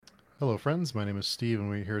Hello, friends. My name is Steve, and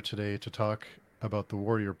we're here today to talk about the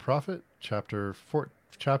Warrior Prophet, chapters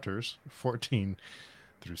 14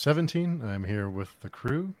 through 17. I'm here with the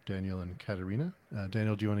crew, Daniel and Katerina.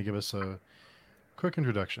 Daniel, do you want to give us a quick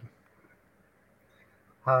introduction?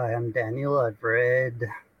 Hi, I'm Daniel. I've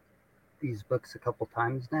read these books a couple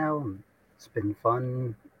times now, and it's been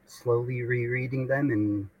fun slowly rereading them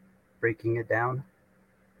and breaking it down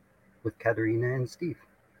with Katerina and Steve.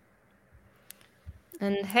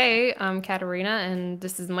 And hey, I'm Katerina, and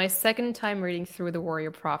this is my second time reading through The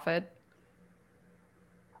Warrior Prophet.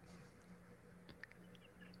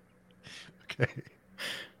 Okay.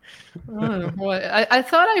 Oh, what? I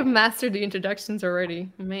thought I mastered the introductions already.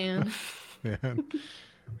 Man. Man.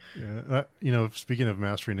 Yeah. Speaking of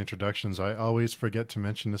mastering introductions, I always forget to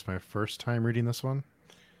mention this my first time reading this one.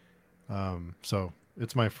 So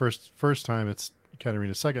it's my first time. It's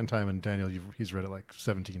Katerina's second time, and Daniel, he's read it like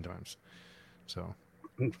 17 times. So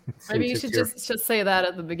Maybe Since you it's should your just say that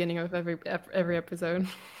at the beginning of every episode.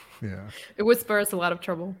 yeah, It would spur us a lot of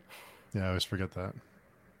trouble. I always forget that.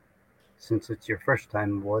 since it's your first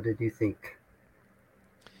time, what did you think?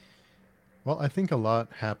 Well, I think a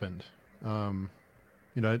lot happened. Um,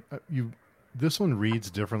 you this one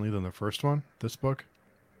reads differently than the first one. This book,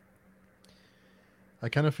 I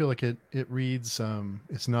kind of feel like it reads.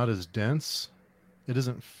 It's not as dense. It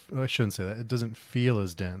doesn't. I shouldn't say that. It doesn't feel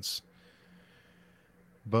as dense.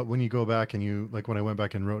 But when you go back and you like when I went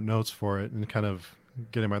back and wrote notes for it and kind of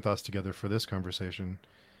getting my thoughts together for this conversation,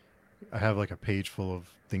 I have like a page full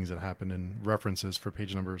of things that happened and references for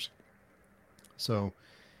page numbers. So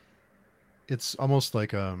it's almost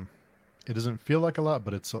like it doesn't feel like a lot,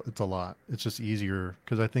 but it's a lot. It's just easier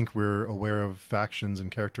because I think we're aware of factions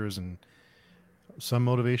and characters and some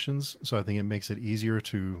motivations, so I think it makes it easier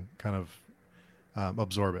to kind of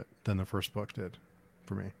absorb it than the first book did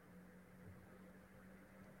for me.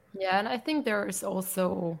 Yeah, and I think there is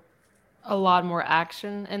also a lot more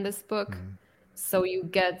action in this book. Mm. So you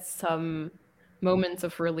get some moments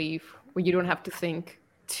of relief where you don't have to think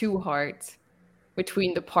too hard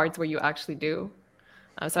between the parts where you actually do.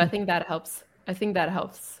 So I think that helps. I think that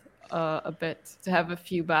helps a bit to have a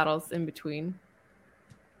few battles in between.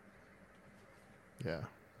 Yeah,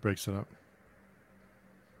 breaks it up.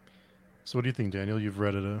 So, what do you think, Daniel? You've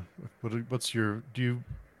read it. What's your do you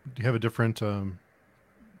have a different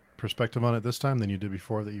perspective on it this time than you did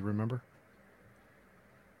before that you remember?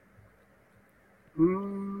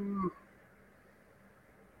 Mm,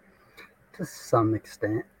 to some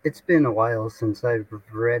extent. It's been a while since I've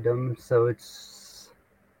read them, so it's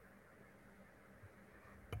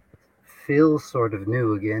feels sort of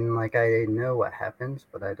new again. Like I know what happens,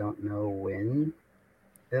 but I don't know when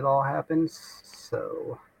it all happens.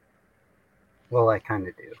 So, well, I kind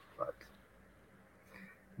of do, but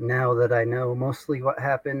now that I know mostly what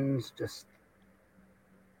happens, just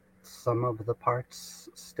some of the parts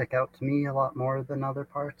stick out to me a lot more than other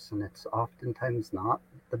parts, and it's oftentimes not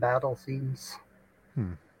the battle scenes.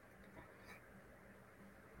 Hmm.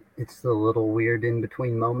 It's the little weird in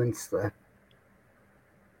between moments, the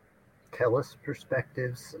Kellis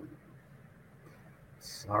perspectives and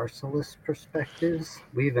Sarsalis perspectives.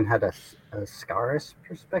 We even had a Scaris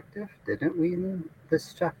perspective, didn't we, in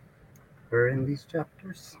this chapter or in these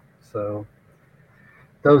chapters? So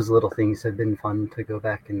those little things have been fun to go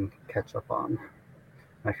back and catch up on.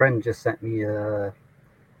 My friend just sent me a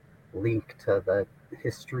link to the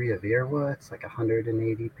history of Irwa. It's like a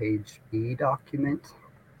 180-page B document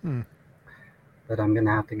Hmm. that I'm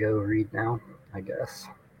gonna have to go read now, I guess.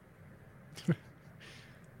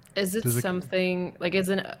 Is it Does it? something like is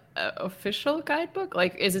it an official guidebook?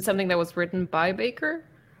 Like, is it something that was written by Baker,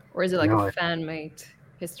 or is it like a No, I fan-made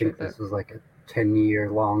history think this book? was like a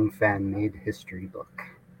 10-year long fan made history book.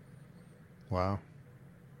 Wow.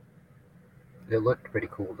 It looked pretty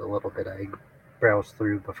cool, the little bit I browsed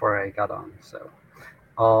through before I got on. So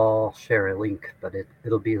I'll share a link, but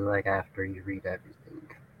it'll be like after you read everything.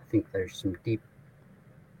 I think there's some deep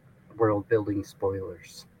world building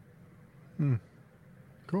spoilers. Hmm.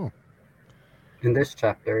 Cool. In this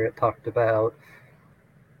chapter, it talked about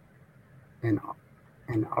an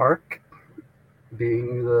an arc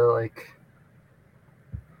being the like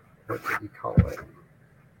what did he call it?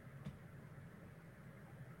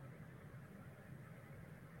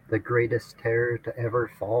 The greatest terror to ever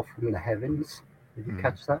fall from the heavens. Did you Hmm.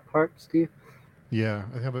 catch that part, Steve? Yeah,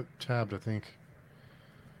 I have it tabbed. I think.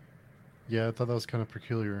 Yeah, I thought that was kind of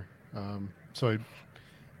peculiar. So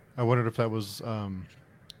I wondered if that was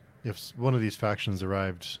if one of these factions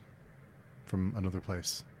arrived from another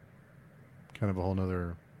place, kind of a whole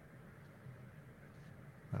nother.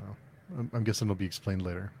 I don't know. I'm guessing it'll be explained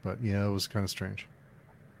later, but yeah, it was kind of strange.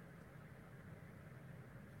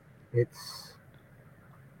 It's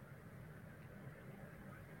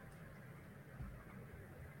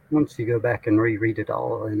once you go back and reread it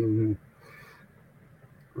all and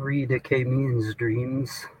read Akamian's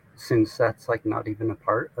dreams, since that's like not even a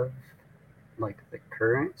part of like the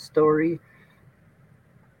current story,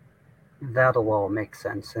 that'll all make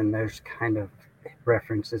sense, and there's kind of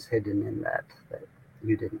references hidden in that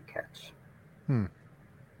you didn't catch.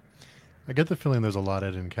 I get the feeling there's a lot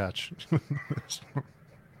I didn't catch.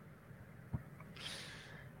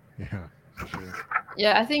 Yeah, for sure.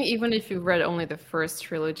 Yeah, I think even if you've read only the first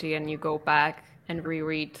trilogy and you go back and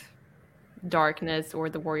reread Darkness or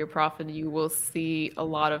The Warrior Prophet, you will see a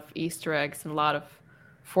lot of Easter eggs and a lot of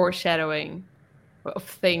foreshadowing of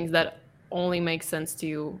things that only make sense to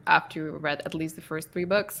you after you read at least the first 3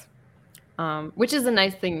 books, which is a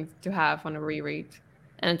nice thing to have on a reread.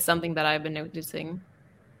 And it's something that I've been noticing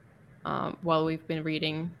while we've been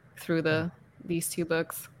reading through these 2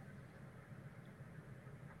 books.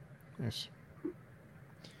 Nice.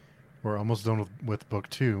 We're almost done with book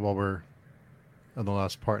 2 while we're on the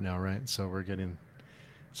last part now, right? So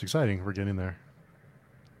it's exciting. We're getting there.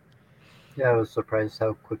 Yeah, I was surprised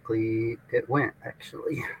how quickly it went,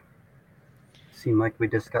 actually. Seemed like we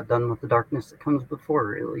just got done with the darkness that comes before,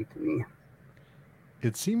 really, to me.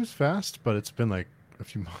 It seems fast, but it's been like a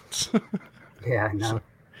few months. Yeah, I know.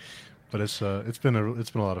 But it's been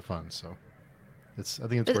a lot of fun. So I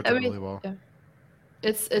think it's worked out really well. Yeah.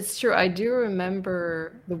 It's true. I do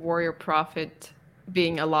remember The Warrior Prophet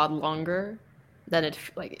being a lot longer than it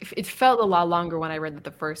felt a lot longer when I read it the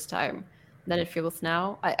first time than it feels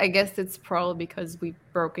now. I guess it's probably because we've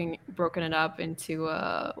broken it up into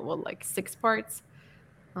 6 parts.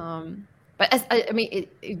 But I mean,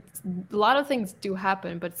 a lot of things do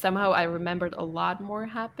happen, but somehow I remembered a lot more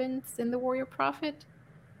happens in The Warrior Prophet.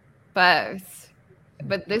 But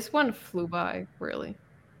this one flew by, really.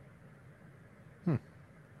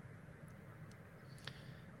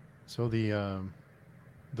 So the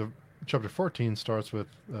chapter 14 starts with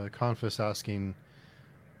Confus asking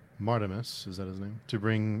Martimus, is that his name, to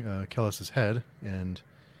bring Kellus's head, and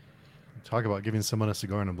talk about giving someone a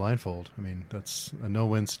cigar and a blindfold. I mean, that's a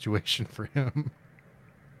no-win situation for him.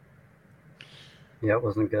 Yeah, it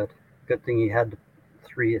wasn't good. Good thing he had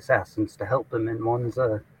 3 assassins to help him, and one's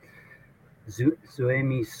a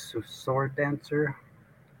Zuemi's sword dancer,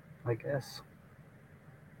 I guess.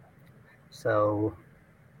 So,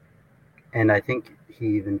 and I think he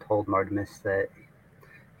even told Martimus that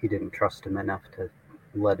he didn't trust him enough to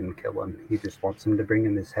let him kill him. He just wants him to bring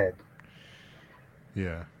him his head.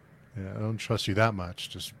 Yeah, I don't trust you that much.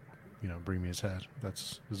 Just, bring me his head.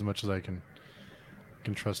 That's as much as I can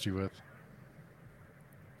trust you with.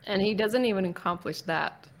 And he doesn't even accomplish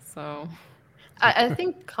that. So I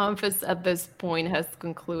think Confus at this point has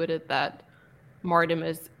concluded that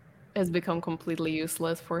Martimus has become completely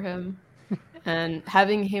useless for him. And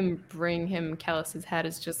having him bring him Kellus's head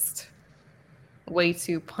is just a way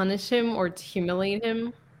to punish him or to humiliate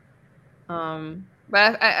him.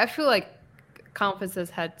 But I feel like Confus has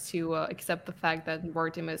had to accept the fact that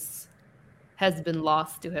Martimus has been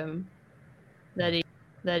lost to him. That he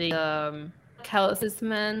Kellus's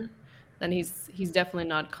man, then he's definitely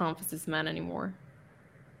not Confus's man anymore.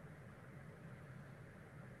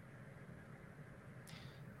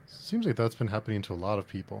 Seems like that's been happening to a lot of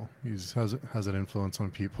people. He has an influence on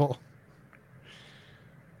people,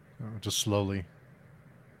 just slowly.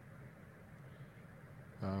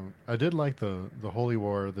 I did like the Holy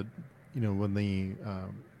War. When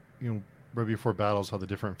right before battles, how the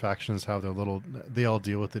different factions have they all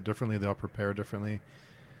deal with it differently. They all prepare differently.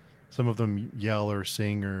 Some of them yell or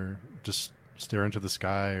sing or just stare into the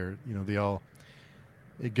sky, or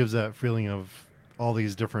it gives that feeling of all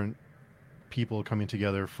these different people coming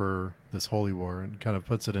together for this holy war, and kind of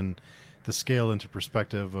puts it in the scale into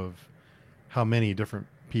perspective of how many different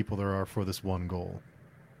people there are for this one goal.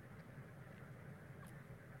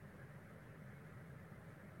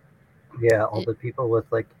 Yeah, all the people with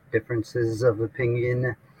differences of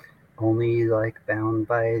opinion, only bound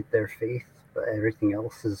by their faith, but everything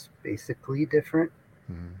else is basically different.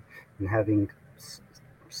 Mm-hmm. And having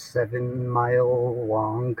 7-mile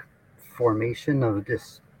long formation of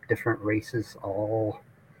just different races all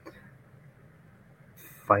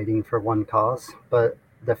fighting for one cause. But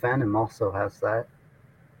the Phantom also has that.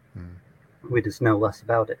 We just know less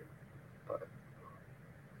about it. But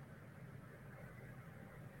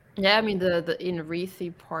yeah, I mean the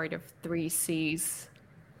Inrithi part of 3 Seas,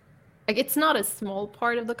 it's not a small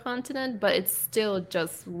part of the continent, but it's still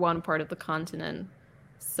just one part of the continent.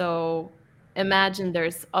 So imagine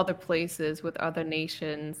there's other places with other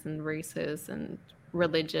nations and races and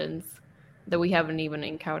religions. that we haven't even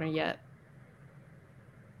encountered yet.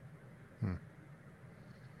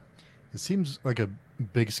 It seems like a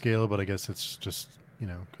big scale, but I guess it's just,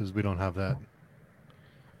 because we don't have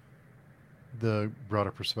the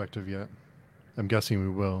broader perspective yet. I'm guessing we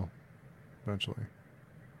will eventually.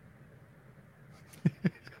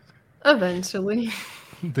 Eventually.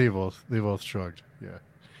 They both shrugged. Yeah.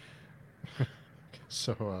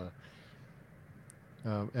 So,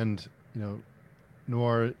 and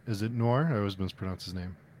Noir, is it Noir? I always mispronounce his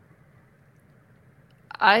name.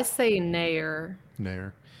 I say Nair.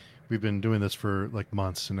 Nair. We've been doing this for like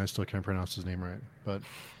months, and I still can't pronounce his name right. But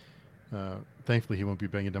thankfully, he won't be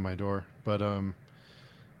banging down my door. But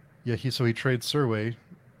yeah, he trades Surway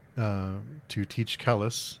to teach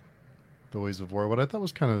Callus the ways of war. What I thought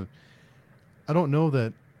was kind of, I don't know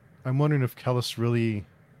that. I'm wondering if Callus really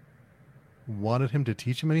wanted him to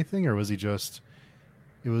teach him anything, or was he just?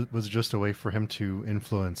 It was just a way for him to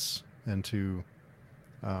influence and to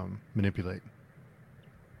manipulate.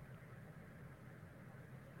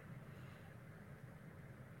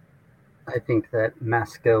 I think that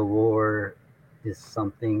Masco War is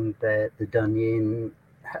something that the Dunyan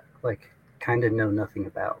kind of know nothing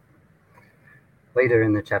about. Later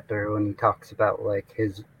in the chapter, when he talks about like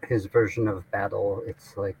his version of battle,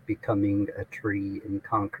 it's like becoming a tree and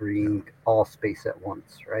conquering all space at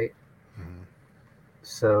once, right? Mm-hmm.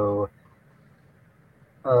 So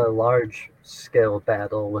a large scale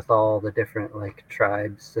battle with all the different like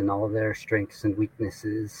tribes and all their strengths and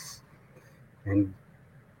weaknesses and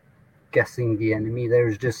guessing the enemy.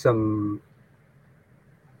 There's just some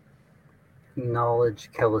knowledge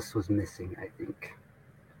Kellis was missing, I think,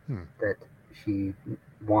 that he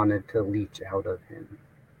wanted to leech out of him.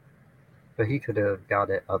 But he could have got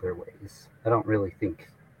it other ways. I don't really think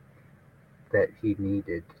that he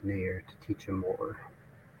needed Nair to teach him more.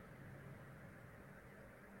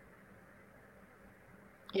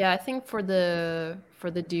 Yeah, I think for the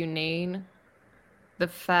Dunane, the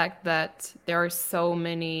fact that there are so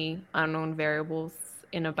many unknown variables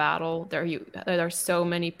in a battle, there are so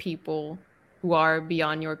many people who are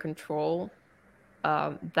beyond your control.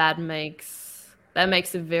 That makes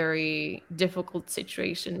a very difficult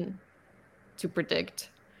situation to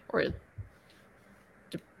predict, or it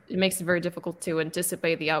makes it very difficult to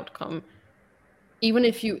anticipate the outcome. Even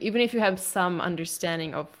if you have some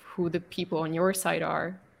understanding of who the people on your side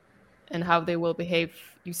are and how they will behave,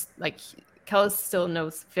 Callus still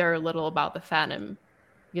knows very little about the Phantom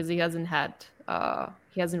because he hasn't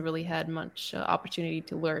really had much opportunity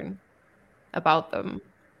to learn about them.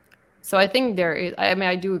 So I think there is. I mean,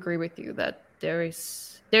 I do agree with you that there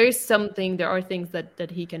is something. There are things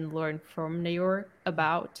that he can learn from Naor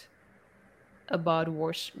about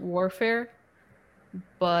warfare.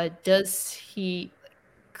 But does he?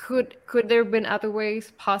 Could there have been other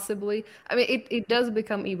ways? Possibly. I mean, it does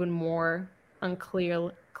become even more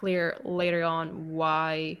unclear later on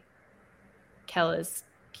why Callus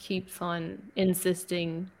keeps on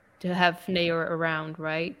insisting to have Naor around,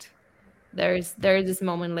 right? There is this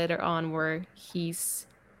moment later on where he's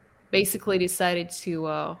basically decided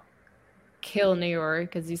to kill Naor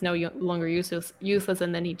because he's no longer useless,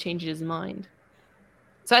 and then he changes his mind.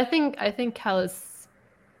 So I think Callus,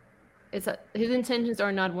 his intentions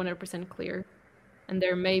are not 100% clear, and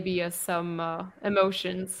there may be some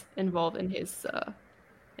emotions involved in his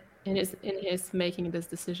making this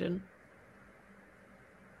decision.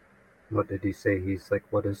 What did he say? He's like,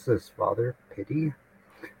 what is this, father? Pity?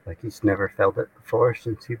 Like he's never felt it before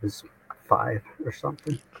since he was 5 or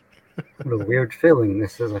something. What a weird feeling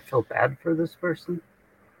this is. I feel bad for this person.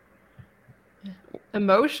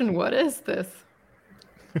 Emotion? What is this?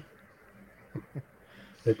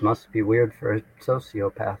 It must be weird for a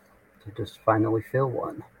sociopath to just finally feel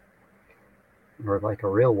one. Or like a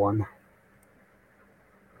real one.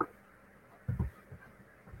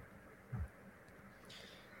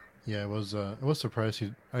 Yeah, I was surprised.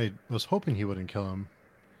 I was hoping he wouldn't kill him,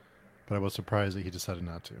 but I was surprised that he decided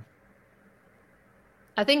not to.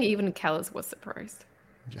 I think even Callus was surprised.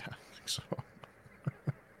 Yeah, I think so.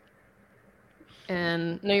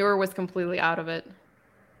 And Naor was completely out of it.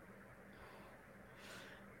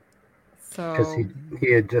 So because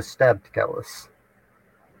he had just stabbed Callus.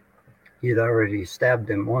 He had already stabbed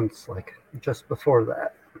him once, like just before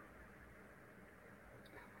that.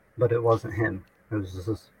 But it wasn't him. It was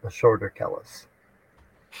just a shorter Callus.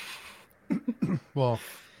 Well,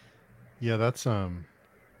 yeah, that's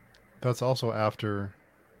also after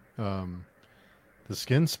the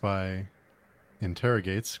skin spy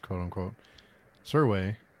interrogates, quote unquote,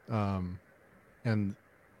 Surway, and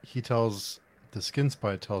the skin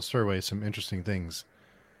spy tells Surway some interesting things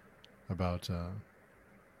about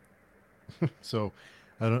So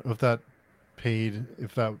I don't know if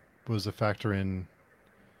that was a factor in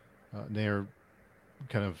Nair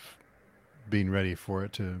kind of being ready for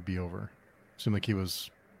it to be over. Seemed like he was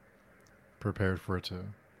prepared for it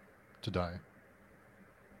to die.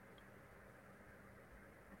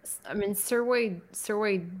 I mean,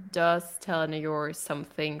 Surway does tell Nayor some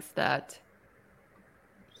things that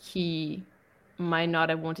he might not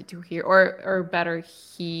have wanted to hear, or better,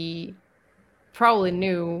 he probably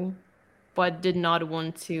knew, but did not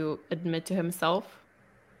want to admit to himself.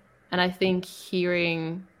 And I think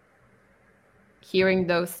hearing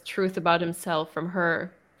those truths about himself from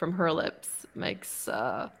her lips makes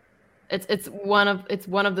it's one of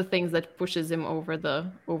the things that pushes him over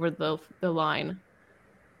the line,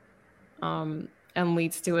 and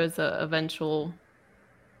leads to his eventual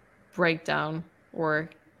breakdown or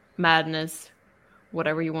madness,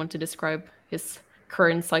 whatever you want to describe his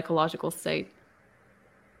current psychological state.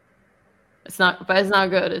 It's not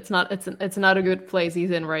good. It's not a good place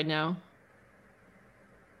he's in right now.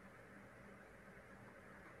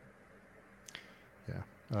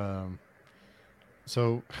 Yeah.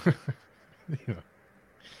 So, you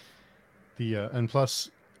know, and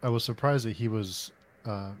plus, I was surprised that he was,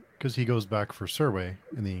 because he goes back for Surway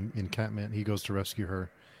in the encampment. He goes to rescue her,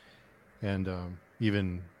 and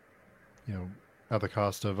even, you know, at the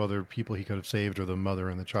cost of other people he could have saved, or the mother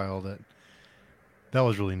and the child. That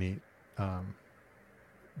was really neat.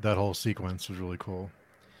 That whole sequence was really cool.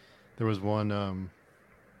 There was one on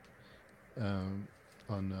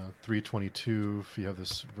 322, if you have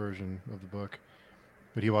this version of the book,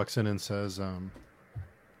 but he walks in and says,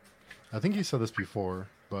 I think he said this before,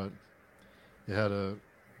 but it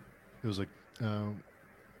was like,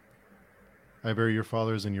 I bear your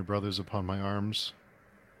fathers and your brothers upon my arms.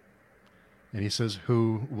 And he says,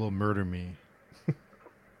 who will murder me?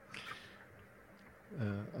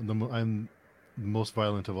 I'm the most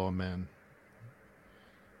violent of all men.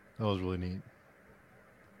 That was really neat.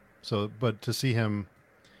 So, but to see him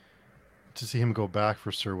go back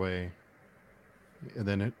for Surway, and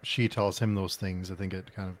then she tells him those things, I think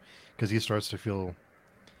it kind of, because he starts to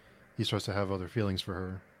have other feelings for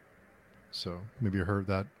her. So maybe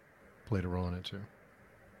that played a role in it too.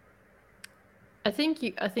 I think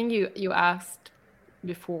you asked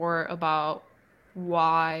before about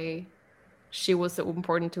why she was so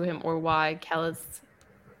important to him, or why Callus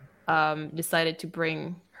decided to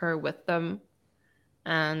bring her with them.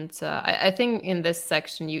 And I think in this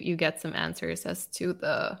section you get some answers as to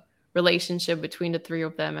the relationship between the three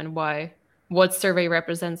of them, and what Survey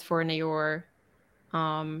represents for Nayor,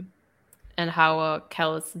 and how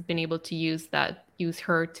Callus has been able to use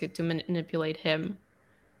her to manipulate him.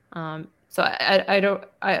 So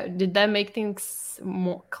did that make things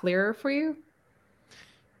more clearer for you?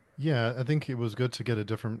 Yeah, I think it was good to get a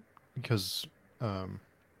different, because to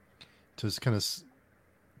kind of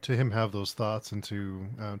to him have those thoughts, and to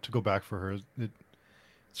go back for her, it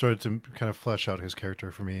started to kind of flesh out his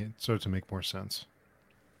character for me. It started to make more sense.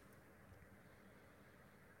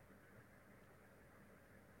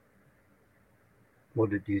 What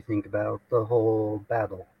did you think about the whole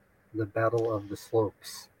battle? The Battle of the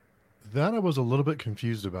Slopes? That I was a little bit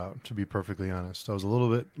confused about, to be perfectly honest. I was a little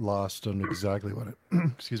bit lost on exactly what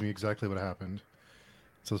exactly what happened.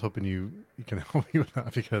 So I was hoping you can help me with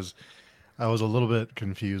that, because I was a little bit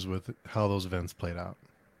confused with how those events played out.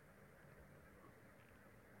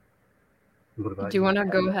 What about Do you want to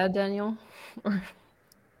go ahead, Daniel?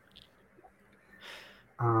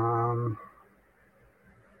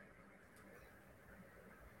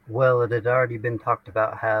 Well, it had already been talked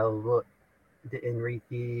about how the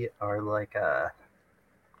Enrithi are like a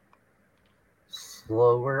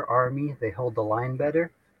slower army. They hold the line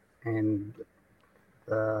better, and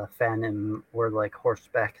the Phantom were like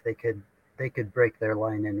horseback. They could break their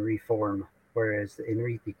line and reform, whereas the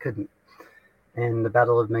Enrithi couldn't. In the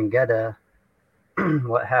Battle of Mengeda,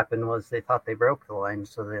 what happened was they thought they broke the line,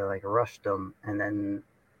 so they like rushed them, and then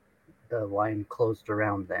the line closed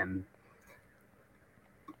around them.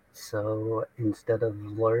 So instead of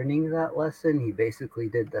learning that lesson, he basically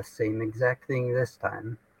did the same exact thing this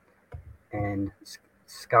time. And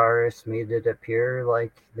Scaris made it appear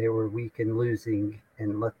like they were weak and losing,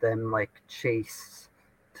 and let them like chase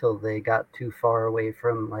till they got too far away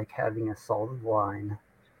from like having a solid line,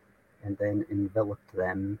 and then enveloped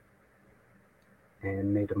them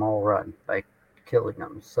and made them all run by killing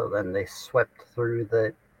them. So then they swept through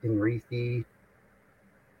the Enrithi,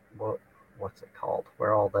 what's it called,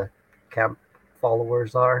 where all the camp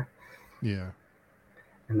followers are. Yeah.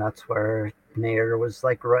 And that's where Nair was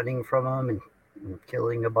like running from them and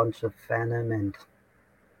killing a bunch of Phantom, and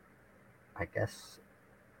I guess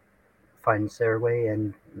finds their way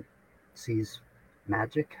and sees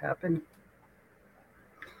magic happen.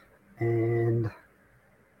 And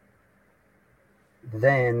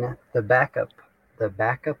then the backup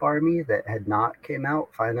army that had not came out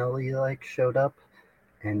finally like showed up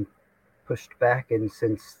and pushed back, and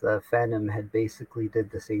since the Phantom had basically did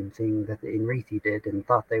the same thing that the Inrithi did and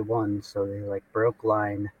thought they won, so they like broke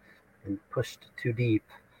line and pushed too deep.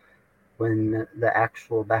 When the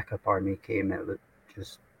actual backup army came, it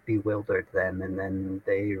just bewildered them, and then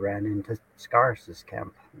they ran into Scars's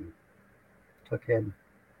camp and took him.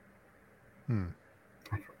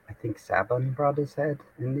 I think Saban brought his head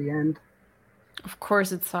in the end. Of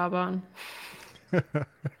course it's Saban.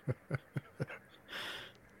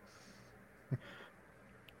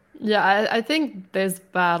 Yeah, I think this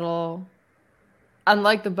battle,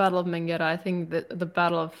 unlike the Battle of Mengera, I think that the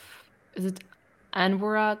Battle of, is it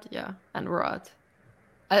Anwarat? Yeah, Anwarat.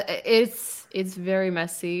 It's very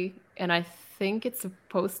messy, and I think it's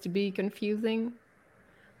supposed to be confusing.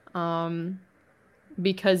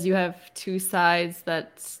 Because you have two sides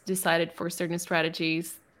that decided for certain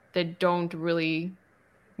strategies that don't really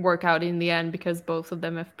work out in the end because both of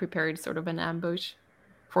them have prepared sort of an ambush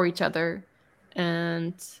for each other.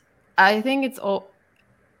 And I think it's all.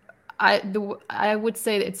 I would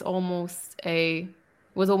say it's almost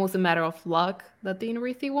was almost a matter of luck that the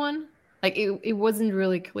Inrithi won. Like it wasn't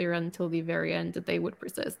really clear until the very end that they would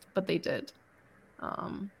persist, but they did.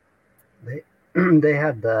 They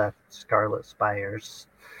had the Scarlet Spires,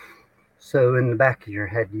 so in the back of your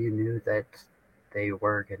head you knew that they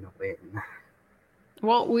were gonna win.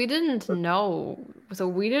 Well, we didn't know. So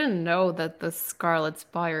we didn't know that the Scarlet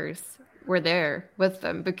Spires were there with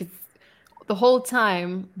them because the whole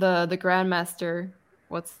time the Grandmaster,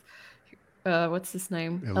 what's his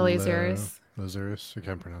name? Eleazaris. Eleazaris. I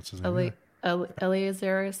can't pronounce his name.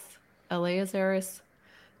 Eleazaris.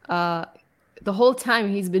 The whole time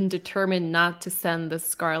he's been determined not to send the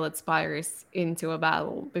Scarlet Spires into a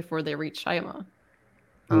battle before they reach Shaima.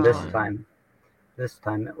 And this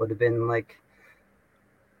time it would have been like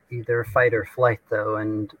either fight or flight, though,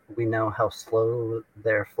 and we know how slow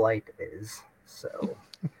their flight is. So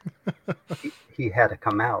he had to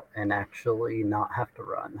come out and actually not have to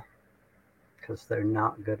run because they're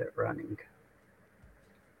not good at running.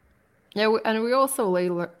 Yeah, and we also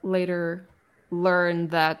later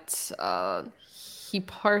learned that he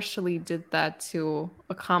partially did that to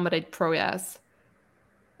accommodate Proyas,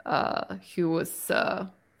 who was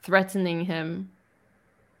threatening him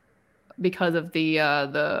because of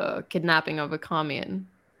the kidnapping of Akamian.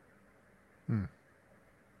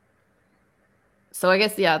 So I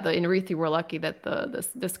guess, yeah, the Inrithi were lucky that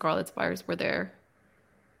the Scarlet Spires were there.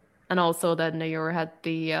 And also that Nayor had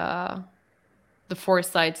the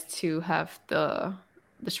foresight to have the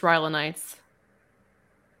Shrila Knights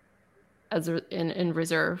as in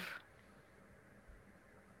reserve.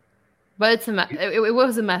 But it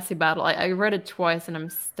was a messy battle. I read it twice, and I'm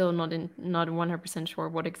still not 100% sure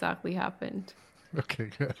what exactly happened. Okay,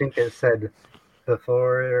 good. I think it said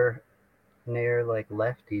before Nair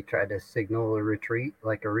left, he tried to signal a retreat,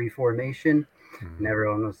 like a reformation, and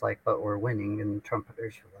everyone was like, "But we're winning," and the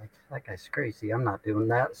trumpeters were like, "That guy's crazy. I'm not doing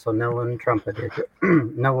that." So no one trumpeted.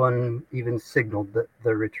 No one even signaled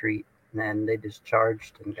the retreat, and they just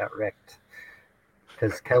charged and got wrecked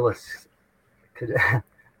because Kellis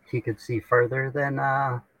could see further than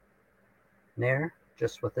Nair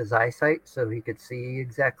just with his eyesight, so he could see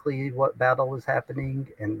exactly what battle was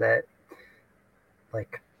happening, and that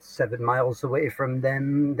 7 miles away from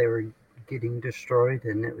them they were getting destroyed,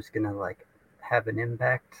 and it was gonna have an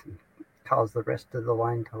impact and cause the rest of the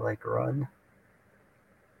line to run.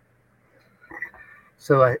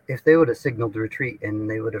 So if they would have signaled retreat and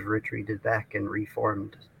they would have retreated back and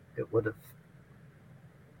reformed,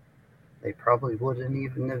 they probably wouldn't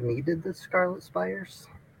even have needed the Scarlet Spires.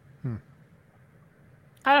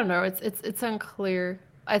 I don't know. It's unclear.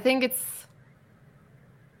 I think it's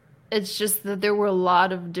just that there were a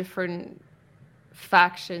lot of different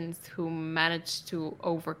factions who managed to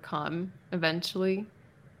overcome eventually.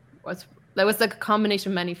 That was a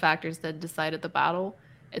combination of many factors that decided the battle.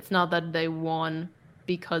 It's not that they won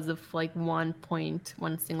because of one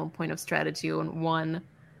single point of strategy and one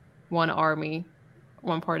army,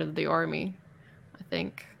 one part of the army. I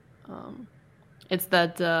think it's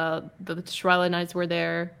that the Shrila Knights were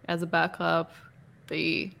there as a backup.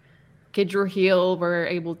 The Kidruhil were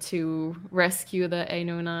able to rescue the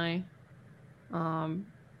Ainunai.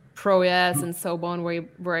 Proyas and Sobon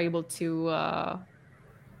were able to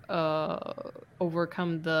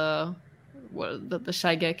overcome the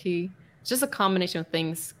Shaigeki. It's just a combination of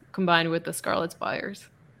things combined with the Scarlet Spires.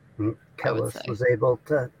 Kellis was able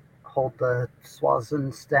to hold the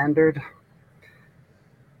Swazan standard,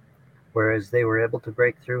 whereas they were able to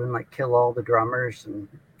break through and like kill all the drummers and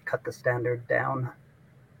cut the standard down.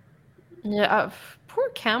 Yeah, poor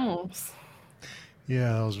camels.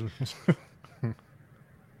 Yeah, that was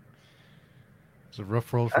it's a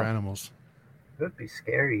rough road for animals. It would be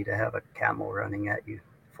scary to have a camel running at you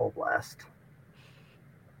full blast.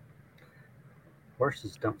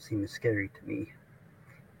 Horses don't seem as scary to me.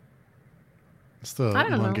 It's the I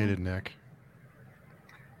don't know. elongated neck.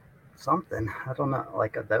 Something, I don't know,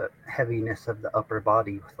 like the heaviness of the upper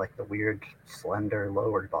body with like the weird slender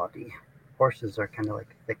lower body. Horses are kind of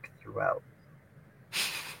like thick throughout.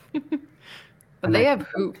 But And they I have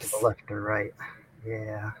think hoops. to the left or right.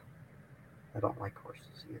 Yeah, I don't like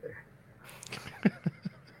horses either.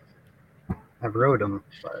 I've rode them,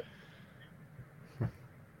 but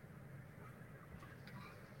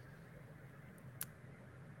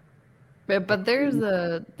But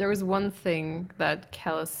there was one thing that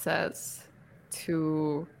Callus says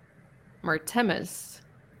to Martemis,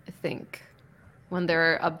 I think, when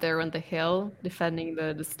they're up there on the hill defending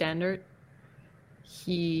the standard.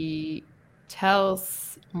 He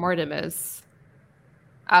tells Martemis,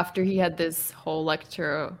 after he had this whole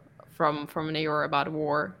lecture from Naor about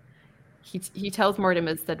war, he tells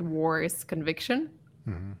Martemis that war is conviction,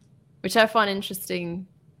 which I find interesting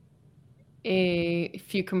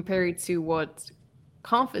if you compare it to what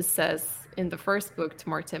Confucius says in the first book to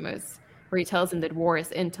Martemis, where he tells him that war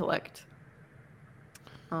is intellect.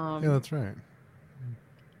 Yeah, that's right.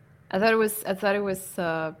 I thought it was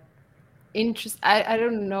interesting. I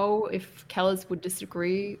don't know if Callus would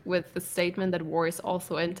disagree with the statement that war is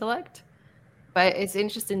also intellect, but it's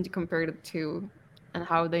interesting to compare the two and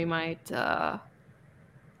how they might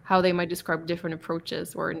describe different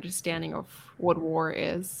approaches or understanding of what war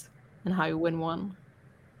is and how you win one.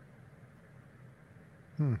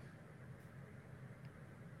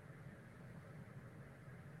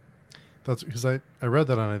 That's because I read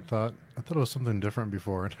that and I thought it was something different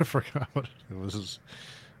before and I forgot what it was.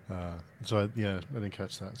 So I didn't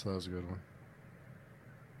catch that. So that was a good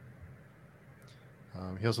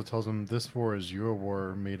one. He also tells him this war is your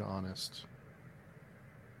war made honest.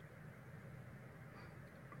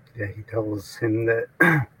 yeah, he tells him that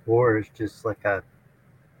war is just like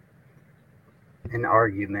an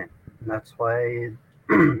argument. And that's why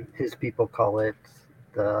his people call it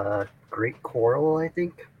the Great Quarrel, I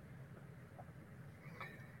think.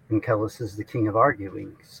 And Callus is the king of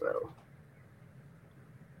arguing, so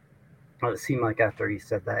it seemed like after he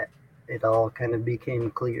said that, it all kind of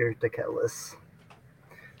became clear to Callus.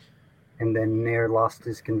 And then Nair lost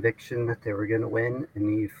his conviction that they were going to win,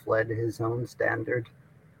 and he fled his own standard.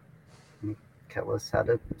 And Callus had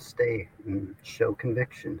to stay and show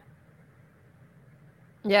conviction.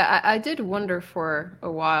 Yeah, I did wonder for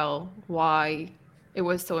a while why it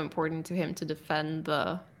was so important to him to defend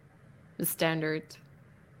the standard.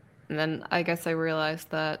 And then I guess I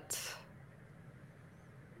realized that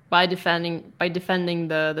by defending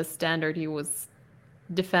the standard, he was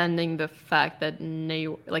defending the fact that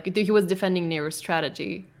Naor, like he was defending Naor's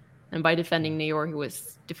strategy, and by defending Naor, he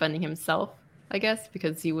was defending himself, I guess,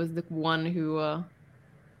 because he was the one who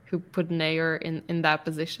put Naor in that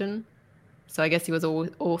position. So I guess he was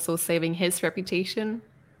also saving his reputation.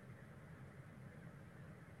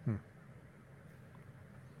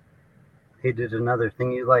 He did another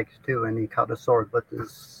thing you liked too, and he caught a sword with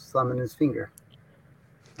his thumb and his finger.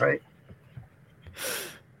 Right?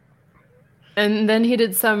 And then he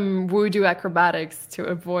did some voodoo acrobatics to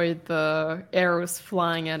avoid the arrows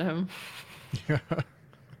flying at him. Yeah,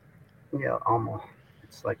 almost.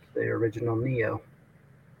 It's like the original Neo.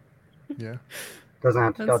 Yeah. Doesn't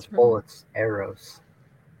have to dodge bullets, arrows.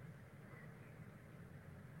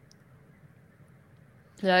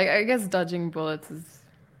 Yeah, I guess dodging bullets is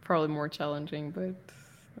probably more challenging, but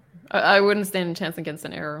I wouldn't stand a chance against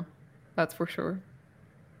an arrow. That's for sure.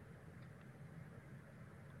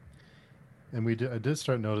 And I did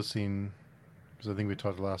start noticing, because I think we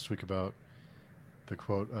talked last week about the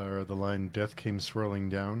quote or the line, "Death came swirling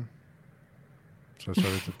down." So I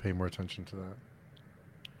started to pay more attention to that.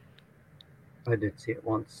 I did see it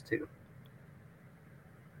once too.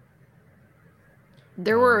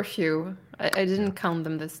 There were a few. I didn't count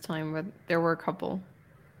them this time, but there were a couple.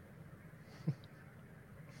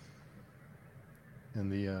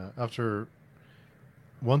 And the after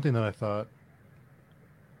one thing that I thought,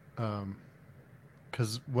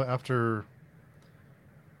 because after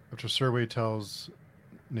Serway tells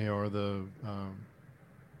Naor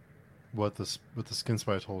what the skin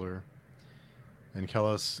spy told her, and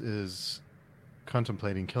Callus is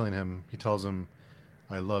contemplating killing him, he tells him,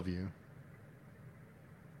 "I love you."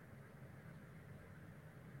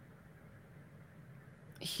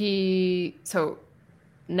 So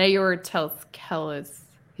Nayor tells Kellis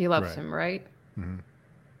he loves Right. him, right? Mm-hmm.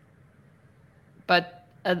 But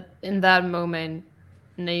in that moment,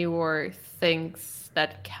 Nayor thinks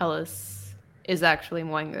that Kellis is actually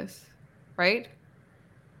Moengus, right?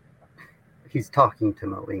 He's talking to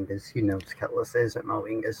Moengus. He knows Kellis isn't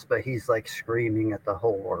Moengus, but he's like screaming at the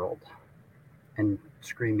whole world and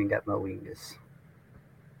screaming at Moengus.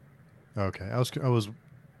 Okay, I was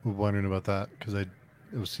wondering about that because it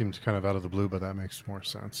seemed kind of out of the blue, but that makes more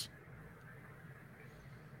sense.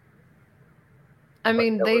 I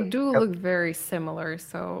mean, they do look very similar,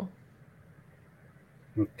 so...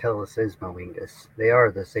 Kellis is Moengus. They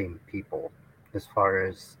are the same people, as far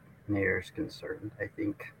as Nair's concerned, I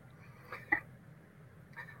think.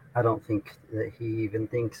 I don't think that he even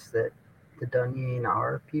thinks that the Dunyin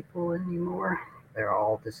are people anymore. They're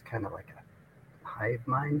all just kind of like a hive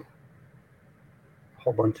mind. A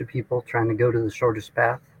whole bunch of people trying to go to the shortest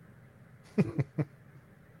path.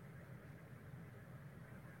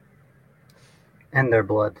 And their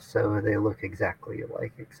blood, so they look exactly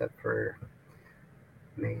alike, except for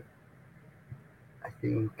me. I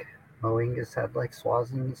think Moengus had like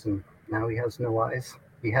Swazins, and now he has no eyes.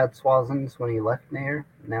 He had Swazins when he left Nair,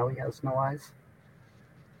 now he has no eyes.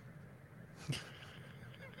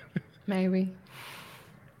 Maybe.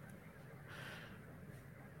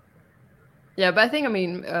 Yeah, but I think,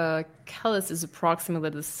 Kellis is approximately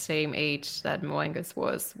the same age that Moengus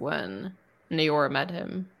was when Nayor met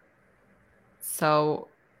him. So,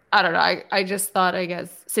 I don't know. I just thought, I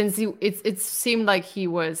guess, since it seemed like he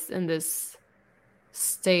was in this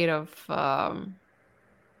state of, I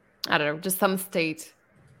don't know, just some state.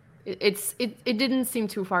 It didn't seem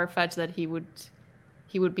too far-fetched that he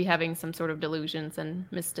would be having some sort of delusions and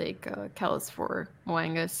mistake Kellis for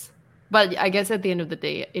Moengus. But I guess at the end of the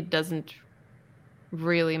day, it doesn't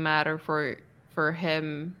really matter for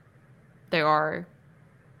him. They are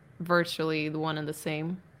virtually the one and the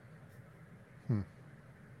same.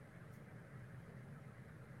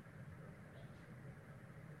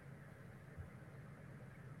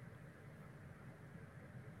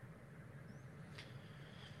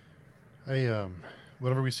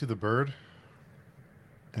 Whenever we see the bird,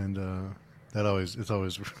 and it's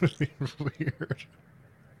always really weird.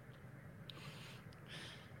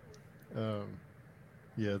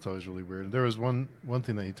 Yeah, it's always really weird. There was one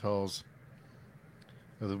thing that he tells.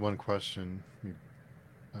 There's one question. Let me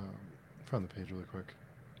find the page really quick.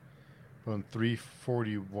 On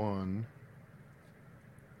 341.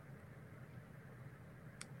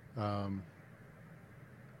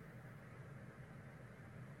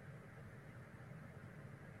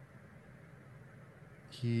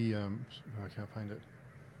 I can't find it.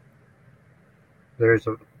 There's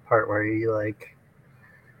a part where he like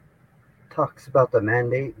talks about the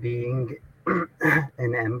mandate being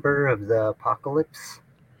an ember of the apocalypse,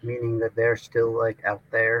 meaning that they're still like out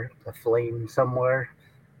there, a flame somewhere.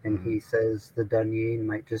 And he says the Dunyin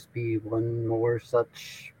might just be one more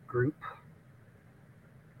such group.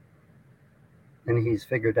 And he's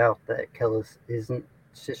figured out that Kellis isn't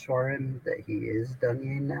Shishwarim, that he is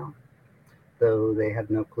Dunyin now, though they have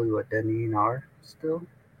no clue what Dunyin are still.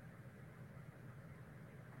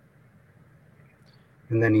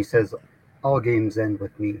 And then he says, all games end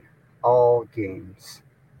with me. All games.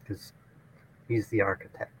 Because he's the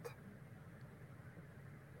architect.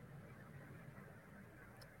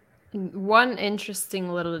 One interesting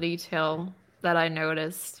little detail that I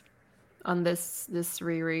noticed on this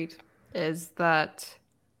reread is that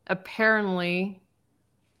apparently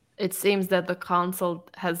it seems that the council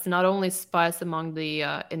has not only spies among the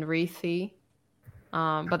Enrithi,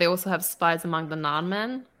 but they also have spies among the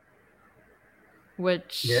non-men.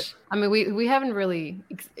 Which, yeah. I mean, we haven't really,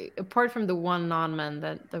 apart from the one non-man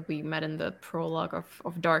that we met in the prologue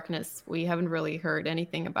of Darkness, we haven't really heard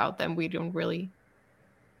anything about them.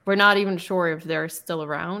 We're not even sure if they're still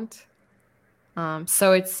around.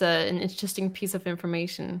 So it's an interesting piece of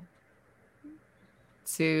information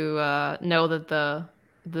to know that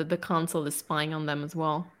the council is spying on them as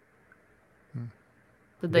well.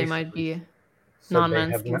 That they might be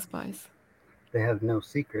non-man skin spies. They have no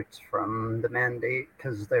secrets from the mandate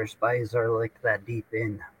because their spies are like that deep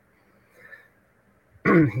in.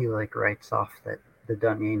 He like writes off that the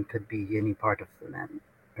Dunyin could be any part of the men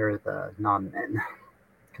or the non-men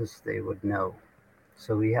because they would know.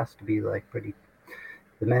 So he has to be like pretty.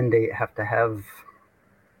 The mandate have to have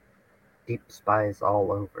deep spies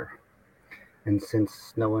all over, and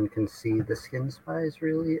since no one can see the skin spies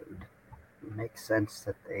really, it makes sense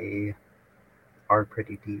that they are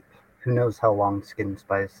pretty deep. Who knows how long skin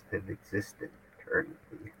spies have existed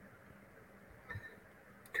currently?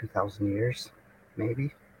 2,000 years?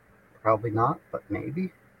 Maybe. Probably not, but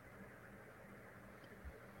maybe.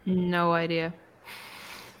 No idea.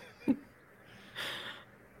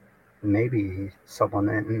 Maybe someone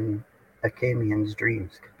in Akamian's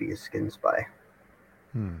dreams could be a skin spy.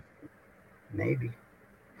 Maybe.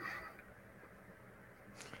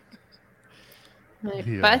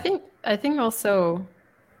 Maybe. Yeah. But I think also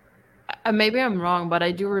maybe I'm wrong, but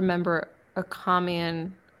I do remember a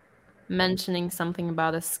comment mentioning something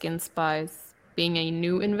about a skin spice being a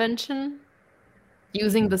new invention,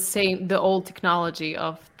 using the old technology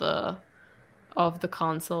of the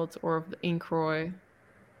consult or of the Incroy.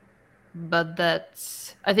 But that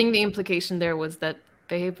I think the implication there was that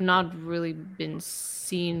they have not really been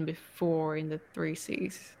seen before in the Three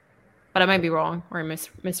Seas. But I might be wrong or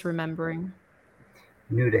misremembering.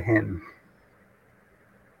 New to him,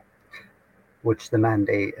 which the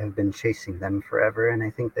Mandate have been chasing them forever, and I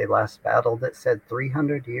think they last battled, it said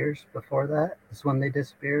 300 years before that is when they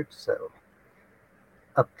disappeared, so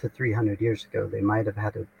up to 300 years ago, they might have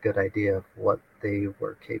had a good idea of what they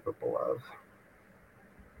were capable of.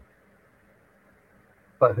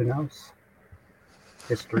 But who knows?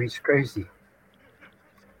 History's crazy.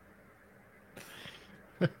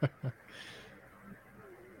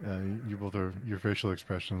 You both are, your facial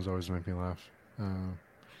expressions always make me laugh. When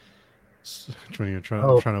you're trying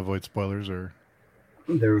to avoid spoilers, or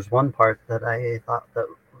there was one part that I thought that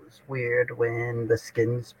was weird when the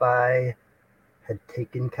skin spy had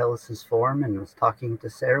taken Kellis's form and was talking to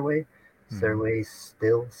Serway. Serway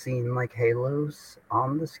still seen like halos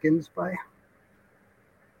on the skin spy.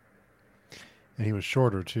 And he was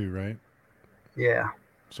shorter too, right? Yeah.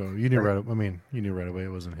 So you knew right. I mean, you knew right away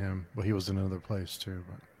it wasn't him, but he was in another place too.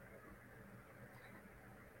 But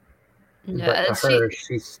to her,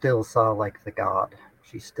 she still saw like the god.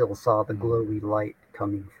 She still saw the glowy light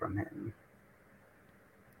coming from him.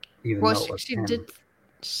 Even though it was she him. did,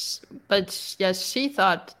 but yes, she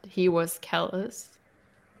thought he was Kellis.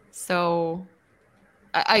 So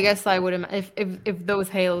I guess I would if those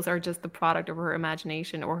halos are just the product of her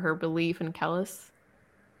imagination or her belief in Kellis,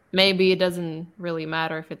 maybe it doesn't really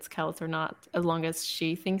matter if it's Kellis or not, as long as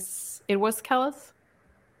she thinks it was Kellis.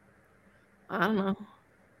 I don't know.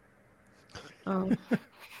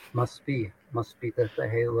 Must be that the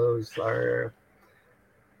halos are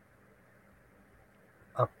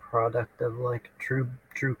a product of like true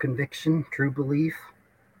conviction, true belief,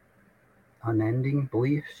 unending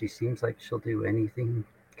belief. She seems like she'll do anything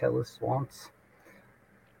Kellis wants,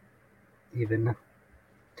 even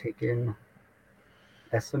take in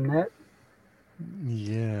SMNet.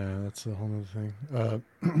 Yeah, that's a whole other thing.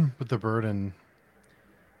 But the bird and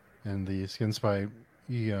the skin spy,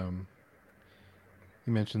 he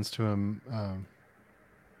mentions to him.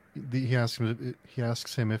 He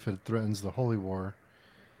asks him if it threatens the holy war,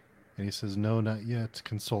 and he says, "No, not yet.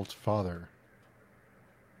 Consult father."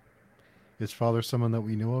 Is father someone that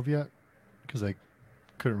we know of yet? Because I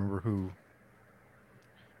couldn't remember who.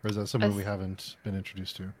 Or is that someone we haven't been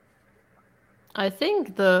introduced to? I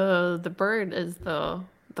think the bird is the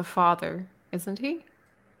father, isn't he?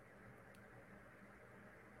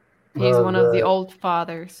 He's one of the old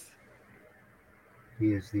fathers.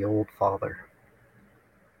 He is the old father.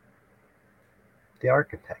 The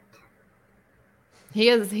architect. He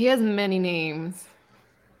has many names.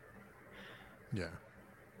 Yeah.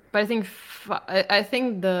 But I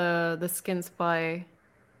think the skin spy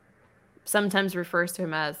sometimes refers to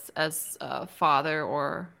him as father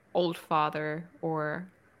or old father or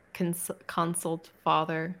consult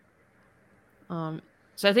father. So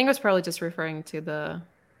I think it was probably just referring to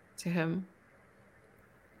him.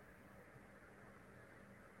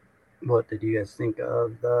 What did you guys think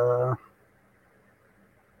of the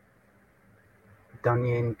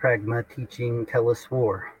Dunyan Pragma teaching Kellis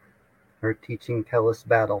war? Or teaching Kellis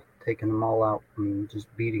battle, taking them all out and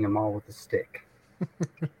just beating them all with a stick?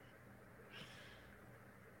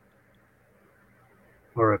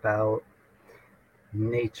 Or about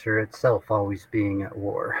nature itself always being at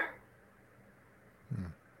war?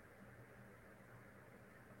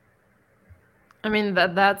 I mean,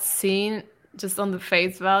 that scene, just on the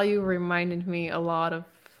face value, reminded me a lot of,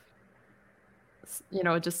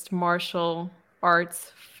 just martial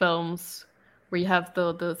arts films where you have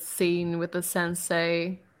the scene with the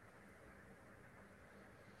sensei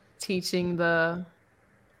teaching the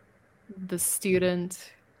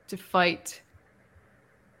student to fight.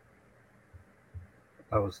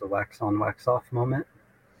 That was the wax on, wax off moment.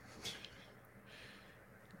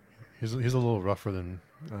 He's a little rougher than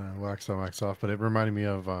wax on, wax off, but it reminded me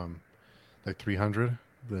of like 300.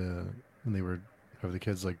 When they were have the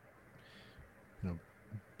kids like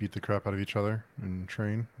beat the crap out of each other and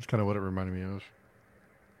train. It's kind of what it reminded me of.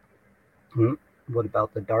 What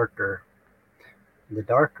about the darker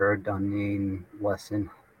Dunyan lesson?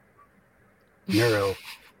 Neuropuncture.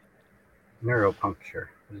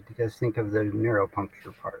 What did you guys think of the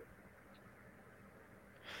neuropuncture part?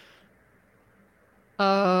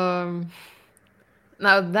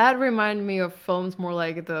 Now that reminded me of films more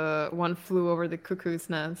like the One Flew Over the Cuckoo's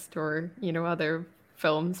Nest, or other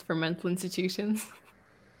films for mental institutions.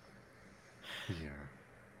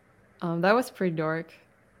 Yeah. That was pretty dark.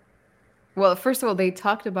 Well, first of all, they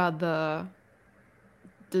talked about the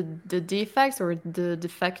defects or the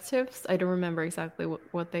defectives. I don't remember exactly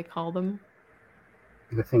what they call them.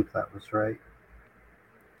 I think that was right.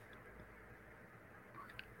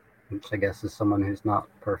 Which I guess is someone who's not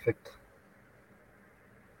perfect.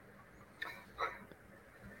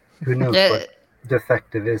 Who knows what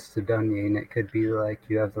defective is to Dunyan? It could be like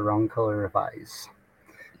you have the wrong color of eyes.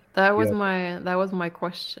 That was my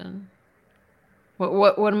question.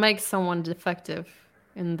 What makes someone defective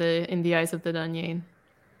in the eyes of the Dunyan?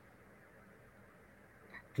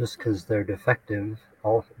 Just because they're defective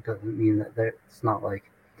doesn't mean that it's not like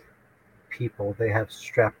people. They have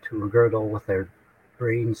strapped to a girdle with their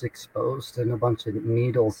brains exposed and a bunch of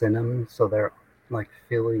needles in them, so they're like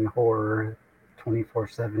feeling horror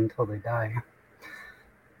 24/7 till they die.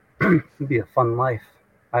 It'd be a fun life.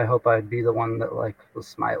 I hope I'd be the one that like was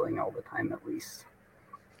smiling all the time at least.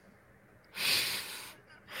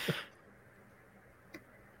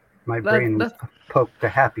 My brain was poked to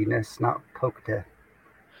happiness, not poked to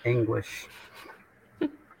anguish.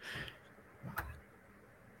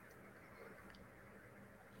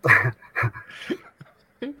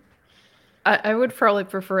 I would probably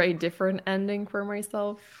prefer a different ending for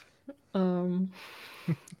myself. But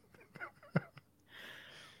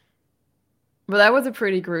that was a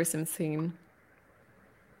pretty gruesome scene.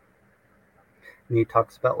 And he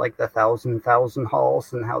talks about like the thousand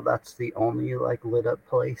halls and how that's the only like lit up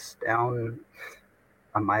place down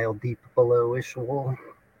a mile deep below Ishwal.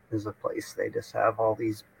 Is a place they just have all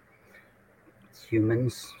these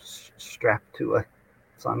humans strapped to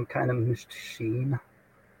some kind of machine.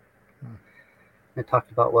 It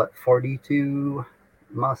talked about 42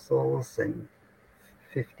 muscles and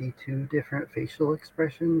 52 different facial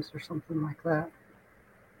expressions or something like that.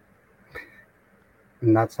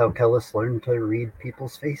 And that's how Kellis learned to read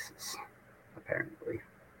people's faces, apparently.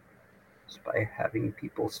 Just by having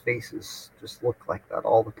people's faces just look like that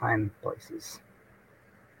all the time in places.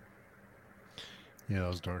 Yeah, that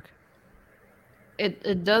was dark.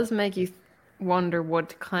 It does make you wonder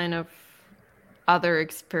what kind of other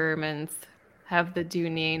experiments have the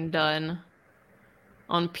Dunyan done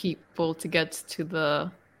on people to get to the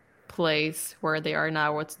place where they are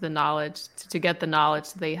now. What's the knowledge to get the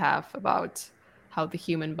knowledge they have about how the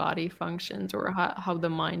human body functions or how the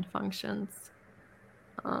mind functions.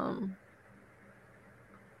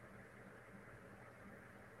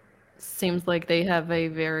 Seems like they have a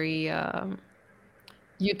very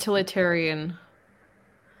utilitarian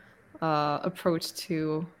approach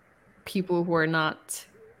to people who are not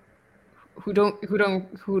who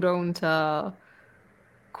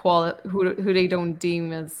they don't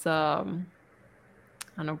deem as I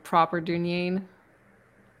don't know, proper Dunyan,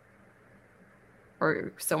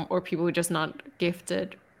 or people who are just not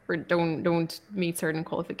gifted or don't meet certain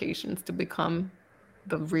qualifications to become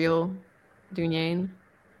the real Dunyan.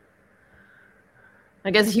 I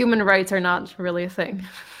guess human rights are not really a thing.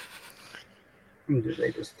 Do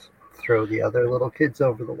they just throw the other little kids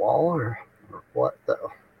over the wall or what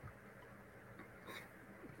though?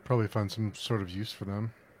 Probably find some sort of use for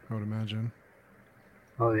them, I would imagine.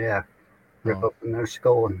 Oh yeah. Rip open their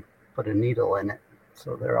skull and put a needle in it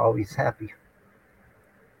so they're always happy.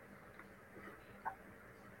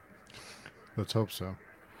 Let's hope so.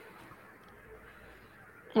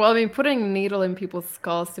 Well, I mean, putting a needle in people's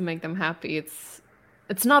skulls to make them happy, it's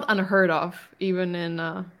not unheard of, even in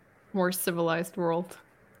a more civilized world.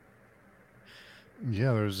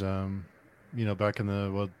 Yeah, there's back in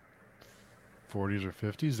the 40s or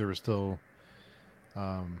 50s, there was still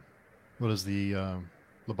what is the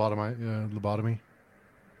lobotomy?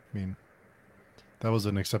 I mean, that was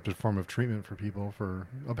an accepted form of treatment for people for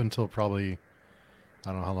up until probably,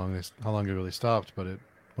 I don't know how long ago they stopped, but it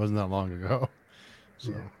wasn't that long ago.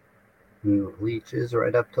 So. Yeah. And leeches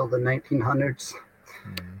right up till the 1900s.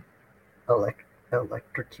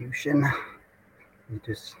 Electrocution.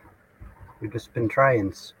 We've just been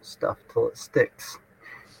trying stuff till it sticks.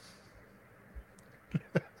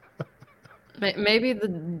 Maybe the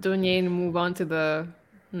Dunyan move on to the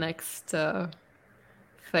next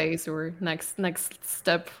phase or next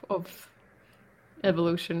step of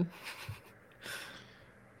evolution.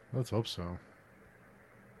 Let's hope so.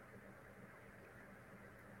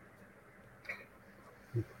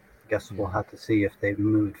 Guess we'll have to see if they've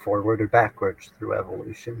moved forward or backwards through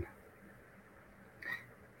evolution.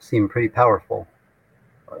 Seem pretty powerful,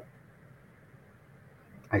 but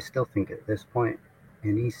I still think at this point,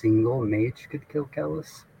 any single mage could kill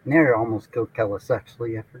Kellis. Nair almost killed Kellis,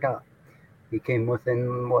 actually, I forgot. He came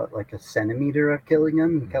within, what, like a centimeter of killing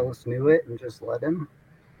him? Kellis knew it and just let him.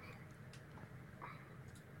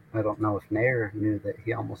 I don't know if Nair knew that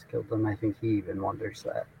he almost killed him. I think he even wonders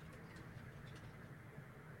that.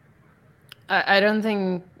 I don't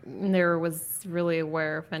think Nair was really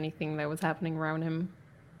aware of anything that was happening around him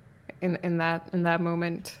in that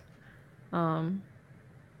moment.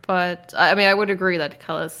 But I mean, I would agree that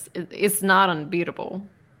Kellis is not unbeatable,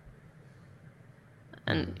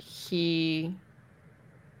 and he,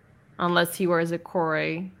 unless he wears a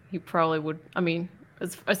Kore, he probably would. I mean,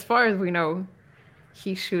 as far as we know,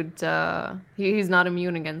 he should. He's not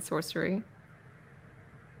immune against sorcery.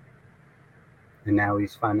 And now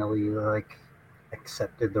he's finally like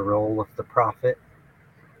accepted the role of the prophet.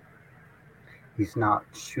 He's not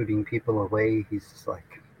shooting people away. He's just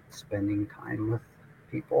like spending time with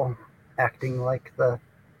people, acting like the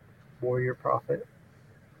warrior prophet.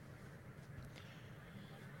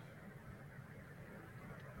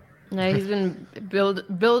 Yeah, he's been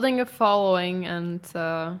building a following and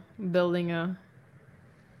building a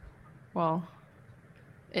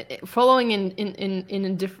following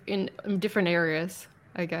in different areas,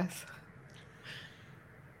 I guess.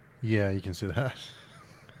 Yeah, you can see that.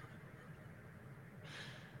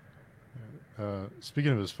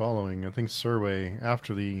 Speaking of his following, I think Surway,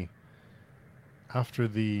 after the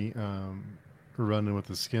run-in with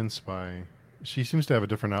the Skin Spy, she seems to have a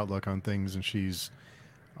different outlook on things, and she's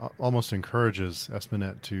almost encourages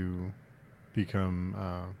Espenette to become,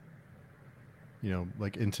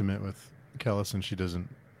 like intimate with Kellis, and she doesn't.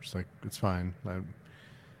 She's like, it's fine.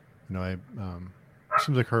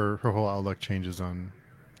 Seems like her whole outlook changes on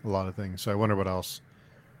a lot of things. So I wonder what else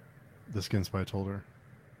the Skin Spy told her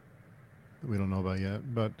that we don't know about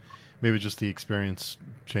yet. But maybe just the experience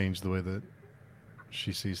changed the way that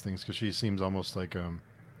she sees things, because she seems almost like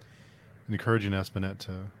encouraging Espenette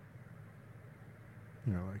to,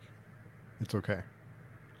 like, it's okay.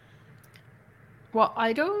 Well,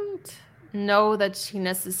 I don't know that she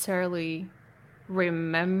necessarily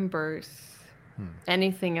remembers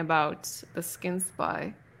anything about the Skin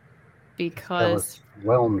Spy, because Kellis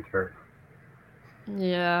whelmed her.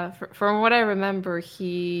 Yeah, from what I remember,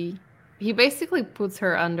 he basically puts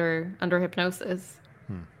her under hypnosis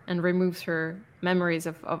and removes her memories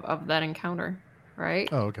of that encounter, right?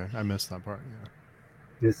 Oh, okay. I missed that part.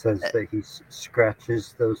 Yeah. It says that he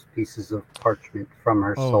scratches those pieces of parchment from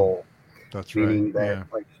her soul. That's meaning right.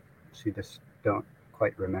 that like she just don't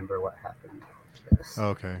quite remember what happened. Yes.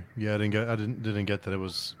 Okay. Yeah, I didn't get that it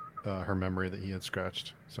was her memory that he had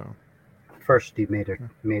scratched. So first he made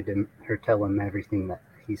her tell him everything that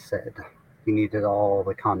he said. He needed all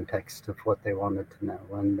the context of what they wanted to know,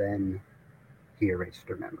 and then he erased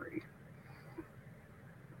her memory.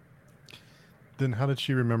 Then how did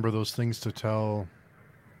she remember those things to tell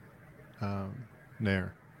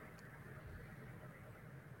Nair?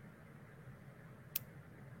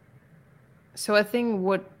 So I think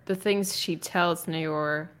what the things she tells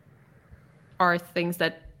Naor are things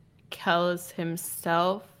that Kellis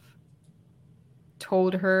himself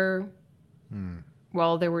told her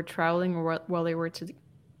while they were traveling or while they were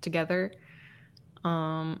together.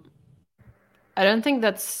 I don't think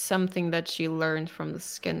that's something that she learned from the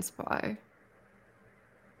Skin Spy.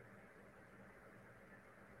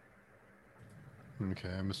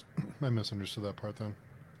 Okay, I misunderstood that part then.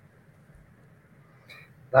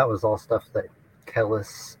 That was all stuff that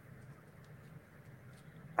Kellis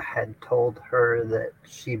had told her that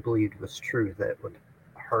she believed was true that would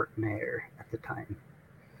hurt Nair at the time.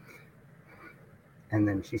 And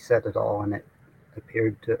then she said it all, and it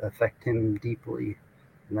appeared to affect him deeply.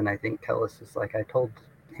 And then I think Kellis is like, I told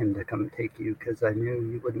him to come take you because I knew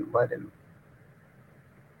you wouldn't let him.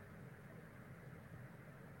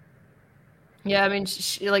 Yeah, I mean,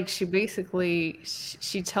 she basically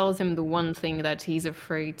tells him the one thing that he's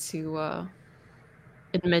afraid to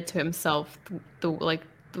admit to himself,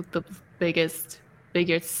 the biggest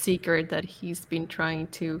secret that he's been trying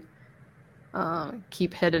to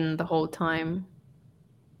keep hidden the whole time,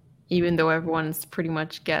 even though everyone's pretty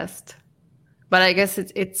much guessed. But I guess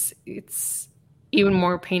it's even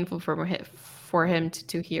more painful for him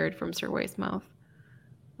to hear it from Surway's mouth.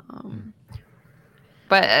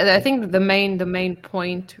 But I think the main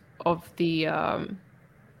point of the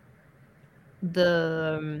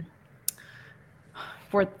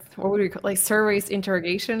what would we call, like, Surway's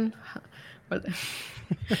interrogation? But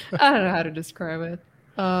I don't know how to describe it.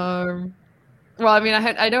 Well, I mean,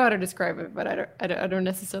 I know how to describe it, but I don't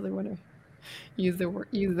necessarily want to use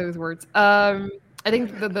those words. I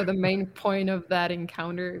think the main point of that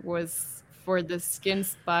encounter was for the skin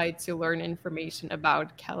spy to learn information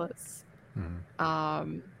about Callus.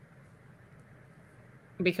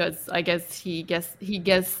 Because I guess he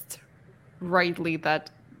guessed rightly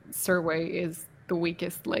that Surway is the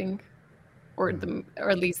weakest link, or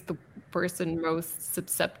at least the person most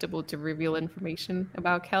susceptible to reveal information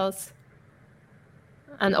about Callus,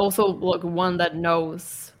 and also like one that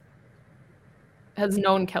has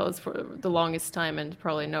known Callus for the longest time and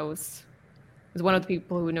probably is one of the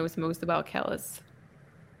people who knows most about Callus.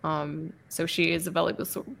 So she is a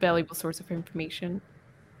valuable source of information.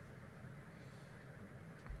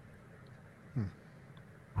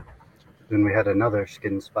 Then we had another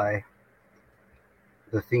skin spy.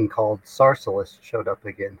 The thing called Sarsalis showed up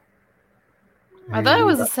again. I thought it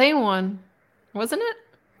was the same one, wasn't it?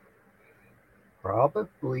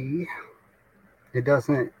 Probably. It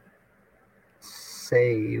doesn't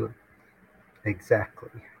say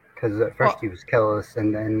exactly, because at first he was Callus,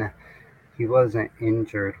 and then he wasn't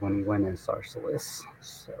injured when he went as Sarsalis.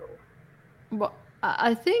 So, well,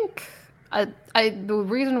 I think the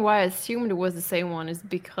reason why I assumed it was the same one is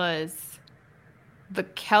because the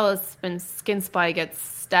Callus skin spy gets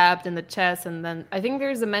stabbed in the chest, and then I think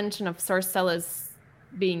there's a mention of Sarsalis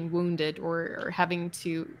being wounded or having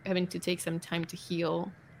to take some time to heal.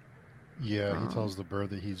 Yeah, he tells the bird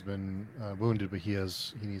that he's been wounded, but he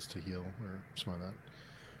needs to heal or something like that.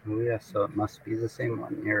 Oh yeah, so it must be the same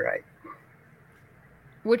one. You're right.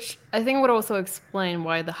 Which I think would also explain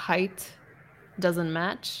why the height doesn't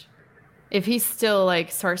match. If he's still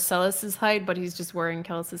like Sarsalis' height, but he's just wearing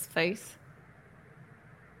Callus's face,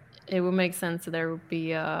 it would make sense that there would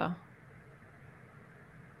be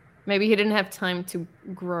maybe he didn't have time to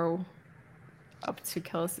grow up to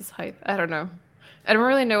Callus's height. I don't know. I don't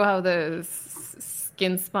really know how the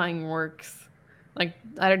skin spying works. Like,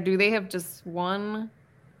 do they have just one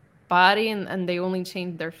body and they only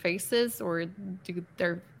change their faces, or do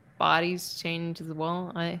their bodies change as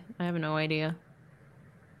well? I have no idea.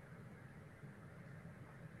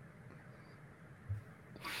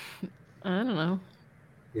 I don't know.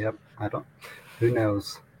 Yep, who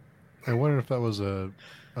knows? I wonder if that was a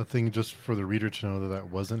thing just for the reader to know that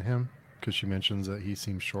wasn't him, because she mentions that he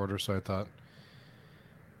seems shorter. So I thought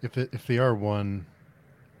if they are one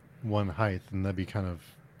height, then that'd be kind of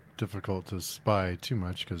difficult to spy too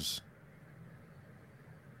much. Because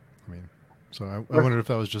I mean, so I wonder if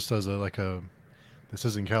that was just as this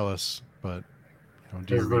isn't Callus, but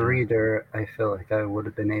as the reader, I feel like I would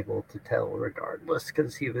have been able to tell regardless,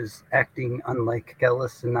 because he was acting unlike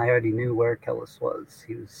Callus, and I already knew where Callus was.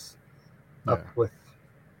 He was up with.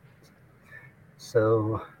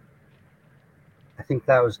 So I think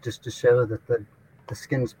that was just to show that the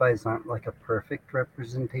skin spies aren't like a perfect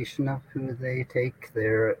representation of who they take.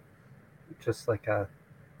 They're just like a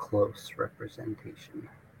close representation.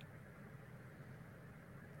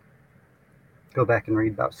 Go back and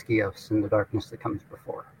read about Skios and the darkness that comes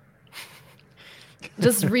before.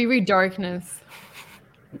 Just reread Darkness.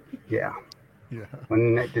 Yeah.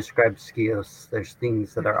 When it describes Skios, there's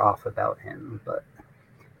things that are off about him, but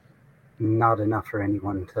not enough for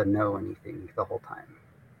anyone to know anything the whole time.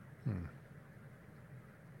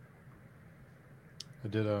 I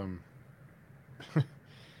did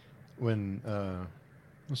when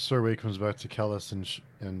Surway comes back to Callus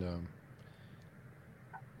and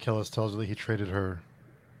Callus tells her that he traded her,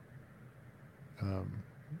 and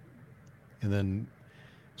then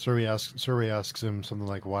Surway asks him something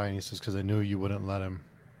like why, and he says, "Because I knew you wouldn't let him."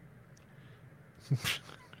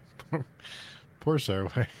 Poor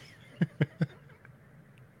Surway.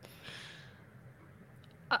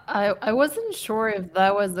 I wasn't sure if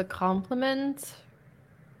that was a compliment,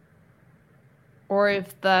 or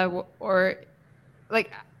if I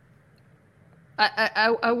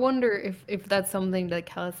wonder if that's something that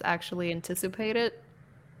Callus actually anticipated,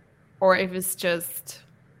 or if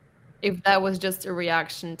that was just a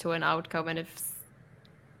reaction to an outcome, and if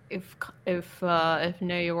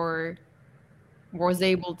Nayor was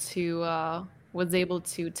able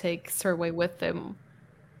to take Surway with him,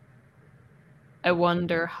 I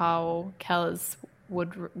wonder how Callus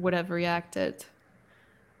would have reacted.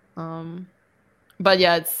 But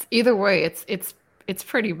yeah, it's either way, it's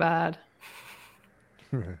pretty bad.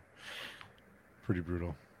 Pretty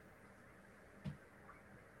brutal.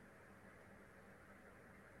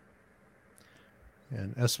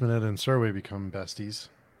 And Esmenet and Surway become besties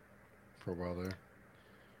for a while there.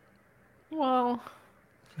 Well,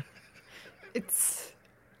 it's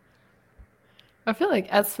I feel like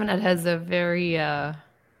Esmenet has a very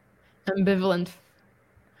ambivalent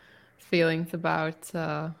feelings about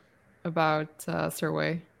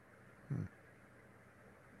Surway.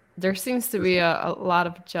 There seems to be a lot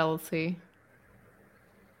of jealousy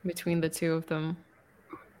between the two of them.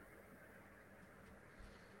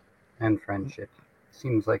 And friendship.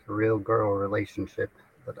 Seems like a real girl relationship.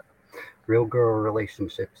 Real girl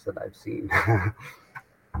relationships that I've seen.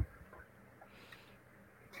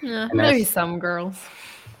 Yeah, And maybe some girls.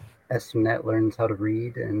 Esmenet learns how to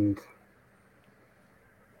read, and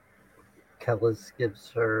Kellis gives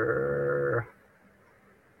her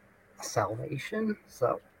salvation.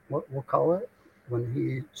 So what we'll call it when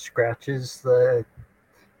he scratches the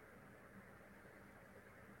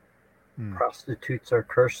prostitutes are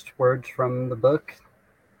cursed words from the book.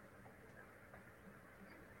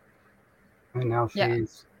 And now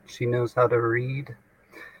she knows how to read.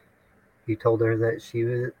 He told her that she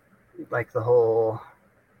was like the whole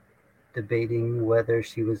debating whether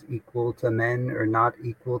she was equal to men or not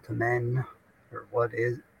equal to men, or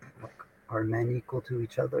are men equal to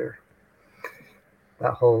each other?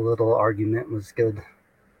 That whole little argument was good.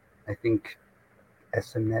 I think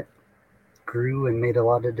Esmenet grew and made a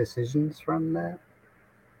lot of decisions from that.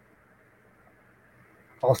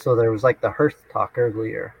 Also, there was like the hearth talk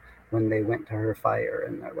earlier when they went to her fire,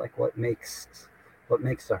 and they're like, what makes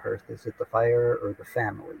a hearth? Is it the fire or the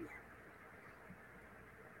family?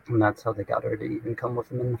 And that's how they got her to even come with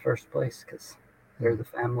them in the first place, because they're the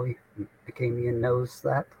family. Acamian knows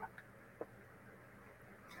that.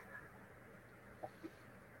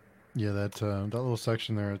 Yeah, that little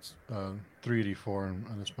section there, it's 384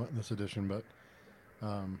 on this edition, but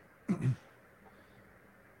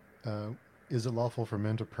is it lawful for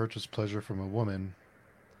men to purchase pleasure from a woman?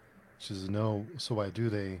 She says, no, so why do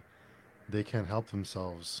they? They can't help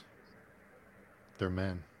themselves. They're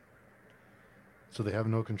men. So they have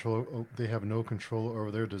no control. They have no control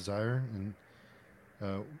over their desire,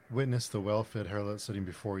 and witness the well-fed harlot sitting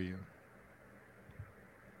before you.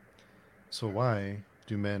 So why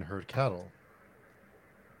do men herd cattle?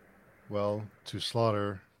 Well, to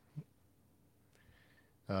slaughter.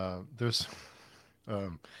 There's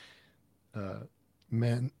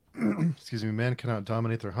men. Excuse me. Men cannot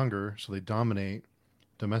dominate their hunger, so they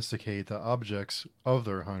domesticate the objects of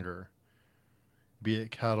their hunger, be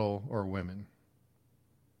it cattle or women.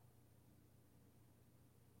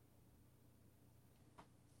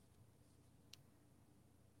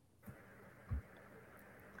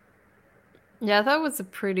 Yeah, that was a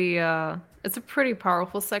pretty it's a pretty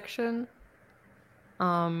powerful section.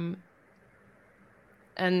 And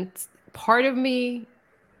part of me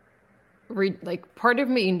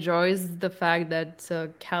enjoys the fact that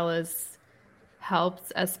Kellis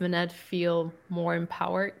helps Esmenet feel more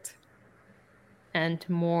empowered and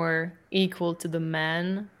more equal to the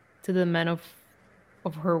men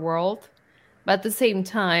of her world. But at the same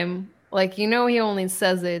time, like, he only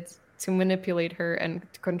says it to manipulate her and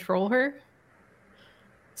to control her.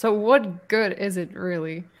 So what good is it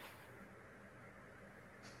really?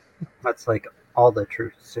 That's like all the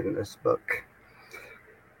truths in this book.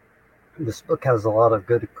 This book has a lot of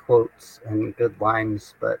good quotes and good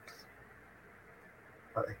lines, but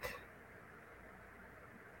like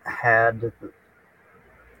had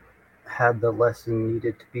the lesson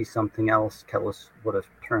needed to be something else, Kellis would have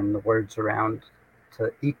turned the words around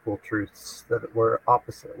to equal truths that were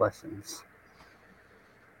opposite lessons.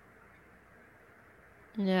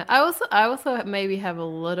 Yeah, I also maybe have a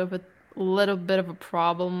little bit of a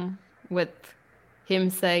problem with him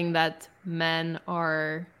saying that men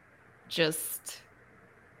are just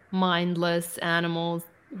mindless animals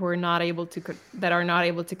who are not able to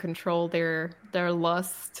control their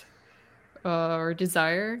lust or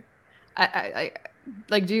desire. I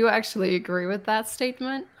like, do you actually agree with that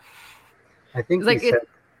statement? I think he said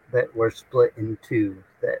that we're split in two,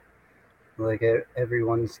 that like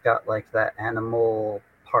everyone's got like that animal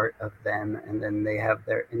part of them, and then they have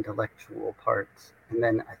their intellectual parts. And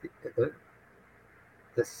then I think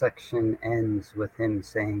this section ends with him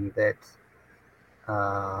saying that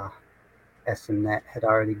Esmenet had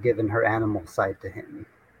already given her animal side to him.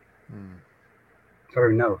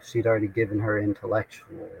 Or no, she'd already given her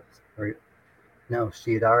intellectual. Or no,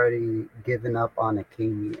 she'd already given up on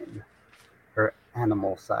Acamian, her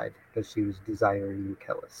animal side, because she was desiring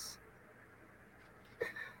Kellis.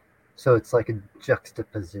 So it's like a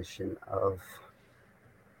juxtaposition of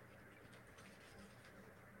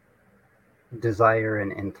desire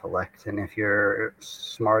and intellect. And if you're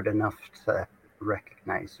smart enough to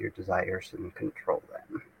recognize your desires and control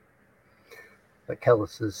them. But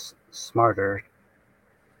Kellis is smarter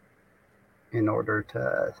in order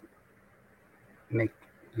to make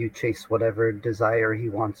you chase whatever desire he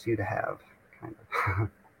wants you to have, kind of.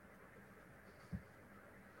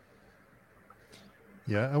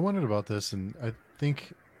 Yeah, I wondered about this, and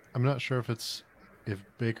I'm not sure if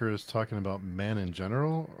Baker is talking about men in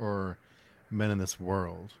general or men in this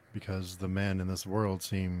world, because the men in this world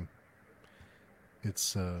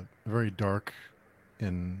it's a very dark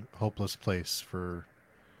and hopeless place for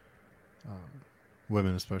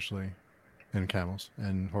women, especially, and camels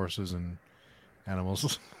and horses and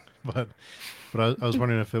animals. but I was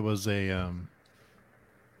wondering if it was in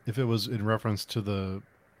reference to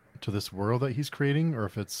this world that he's creating, or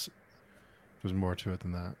if there's more to it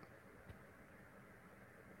than that.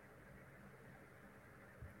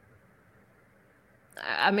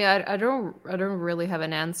 I mean, I don't really have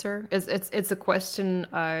an answer. It's a question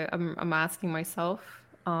I'm asking myself.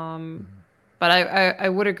 But I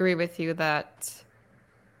would agree with you that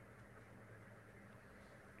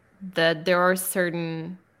there are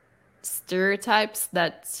certain stereotypes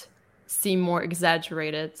that seem more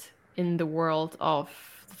exaggerated in the world of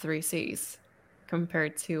the Three Seas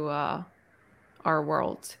compared to our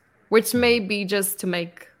world, which may be just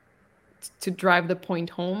to drive the point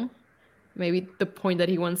home, maybe the point that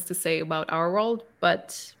he wants to say about our world,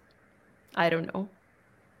 but I don't know.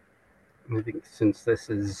 I think since this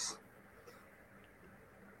is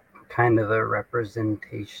kind of a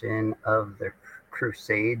representation of the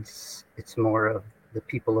Crusades, it's more of the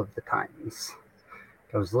people of the times.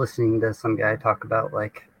 I was listening to some guy talk about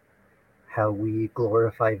like how we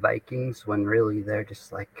glorify Vikings when really they're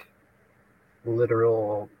just like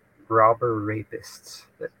literal robber rapists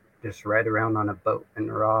that just ride around on a boat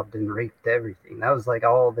and robbed and raped everything. That was like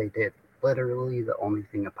all they did. Literally the only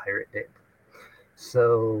thing a pirate did.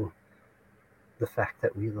 So the fact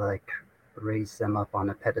that we like raise them up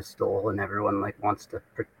on a pedestal and everyone like wants to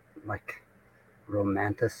like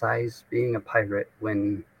romanticize being a pirate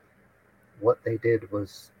when what they did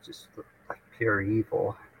was just like pure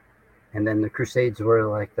evil. And then the Crusades were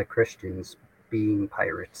like the Christians being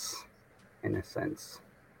pirates in a sense.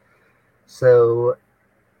 So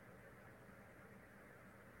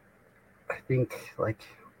I think like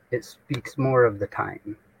it speaks more of the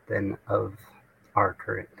time than of our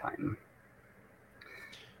current time,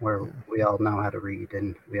 where we all know how to read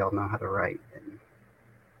and we all know how to write and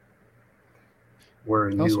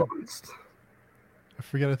we're nuanced. I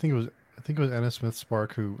forget. I think it was Anna Smith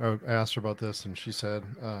Spark who I asked her about this, and she said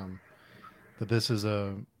that this is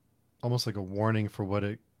almost like a warning for what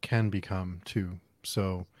it can become too.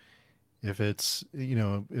 So if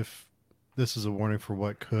if this is a warning for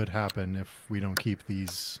what could happen if we don't keep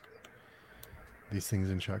these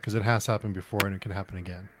things in check, because it has happened before and it can happen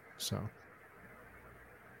again. So.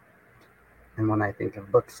 And when I think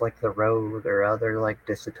of books like The Road or other like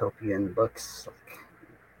dystopian books, like,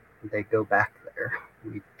 they go back there.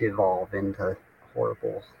 We devolve into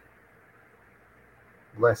horrible,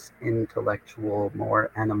 less intellectual,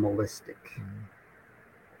 more animalistic.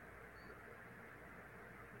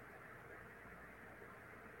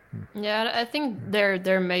 Yeah, I think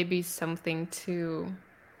there may be something to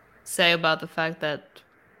say about the fact that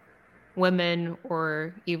women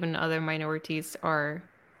or even other minorities are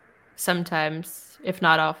sometimes, if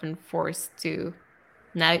not often, forced to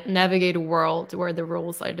navigate a world where the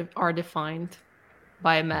rules are defined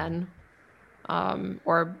by men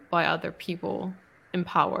or by other people in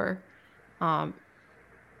power. And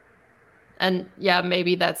yeah,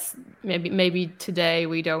 maybe maybe today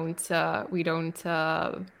we don't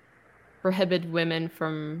prohibit women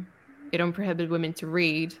to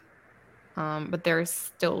read, but there's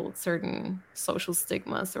still certain social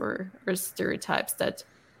stigmas or stereotypes that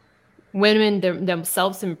women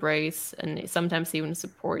themselves embrace and sometimes even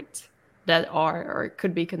support that are or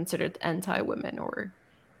could be considered anti-women or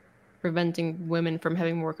preventing women from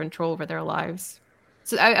having more control over their lives.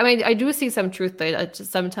 So I mean, I do see some truth there. I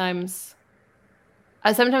sometimes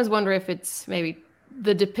wonder if it's maybe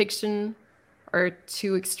the depiction are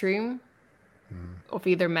too extreme of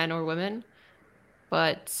either men or women.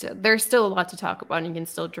 But there's still a lot to talk about, and you can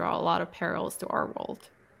still draw a lot of parallels to our world,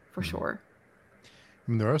 for sure.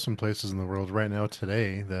 I mean, there are some places in the world right now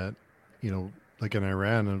today that, like in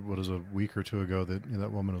Iran, what was a week or two ago, that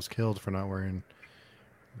that woman was killed for not wearing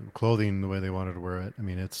clothing the way they wanted to wear it. I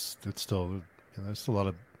mean, it's still there's still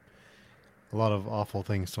a lot of awful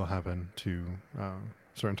things still happen to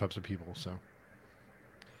certain types of people. So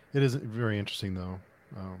it is very interesting, though,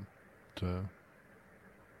 to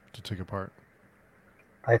take apart.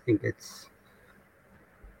 I think it's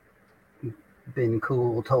been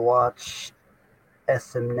cool to watch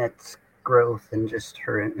SMNet's growth and just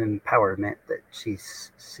her empowerment that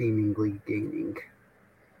she's seemingly gaining.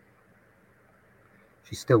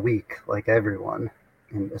 she's still weak, like everyone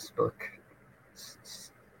in this book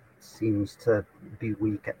seems to be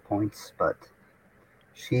weak at points, but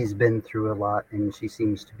she's been through a lot and she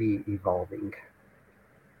seems to be evolving.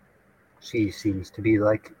 She seems to be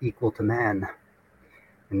like equal to man,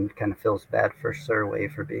 and kind of feels bad for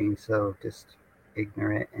Surway for being so just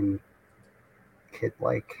ignorant and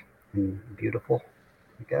kid-like and beautiful,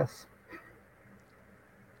 I guess.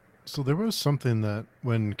 So there was something that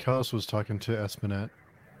when Callus was talking to Espenet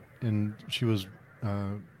and she was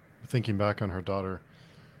thinking back on her daughter,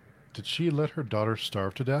 did she let her daughter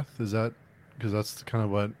starve to death? Is that because that's kind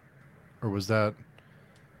of what, or was that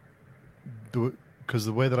because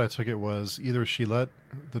the way that I took it was either she let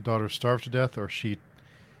the daughter starve to death or she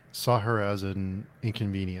saw her as an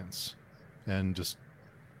inconvenience and just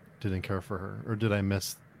didn't care for her, or did I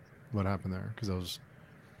miss what happened there? Because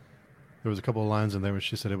there was a couple of lines in there where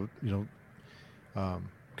she said it would,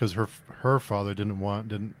 because her father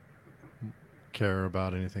didn't care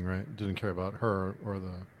about anything, right? Didn't care about her or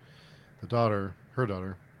the daughter, her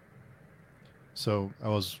daughter. So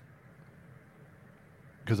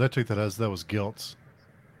because I took that as that was guilt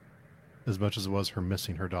as much as it was her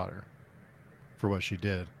missing her daughter for what she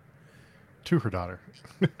did to her daughter.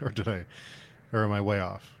 Or am I way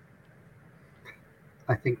off?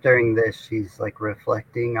 I think during this she's like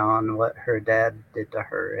reflecting on what her dad did to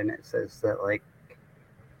her, and it says that like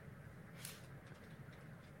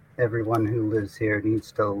everyone who lives here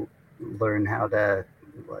needs to learn how to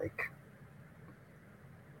like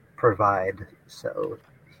provide. So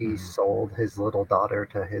he sold his little daughter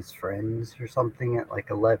to his friends or something at like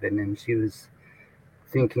 11, and she was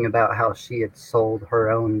thinking about how she had sold her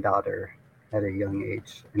own daughter at a young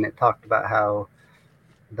age, and it talked about how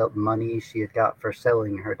the money she had got for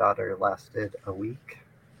selling her daughter lasted a week.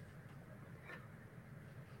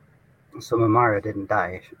 So Mamara didn't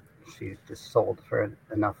die. She just sold for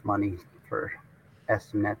enough money for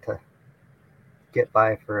Espenet to get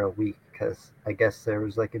by for a week, because I guess there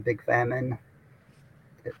was like a big famine.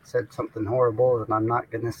 It said something horrible, and I'm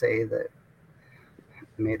not going to say that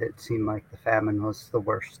made it seem like the famine was the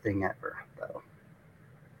worst thing ever, though.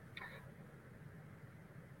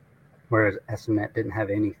 Whereas Espenet didn't have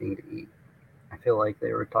anything to eat. I feel like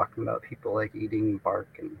they were talking about people like eating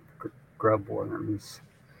bark and grub worms.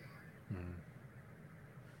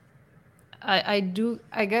 I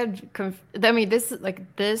mean,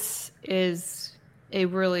 this is a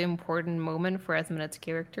really important moment for Esmenet's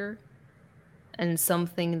character, and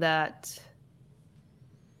something that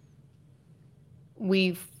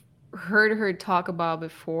we've heard her talk about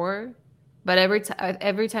before. But every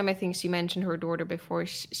time I think she mentioned her daughter before,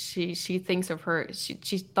 she thinks of her.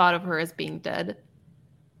 She thought of her as being dead.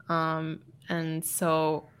 And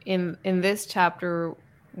so in this chapter,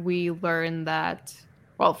 we learn that,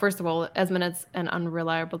 well, first of all, Esmenet's an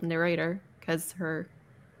unreliable narrator because her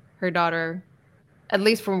daughter, at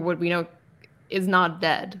least from what we know, is not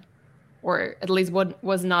dead, or at least what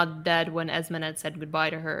was not dead when Esmenet said goodbye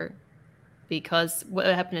to her. Because what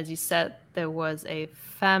happened, as you said, there was a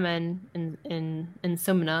famine in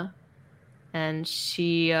Sumna, and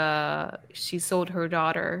she sold her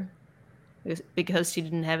daughter because she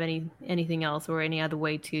didn't have anything else or any other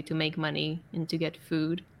way to make money and to get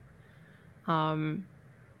food.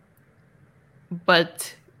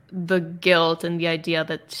 But the guilt and the idea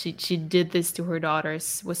that she did this to her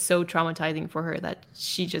daughters was so traumatizing for her that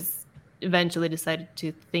she just eventually decided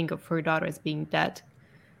to think of her daughter as being dead.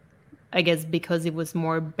 I guess because it was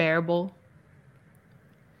more bearable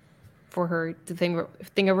for her to think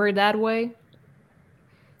of her that way.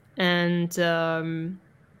 And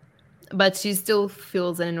but she still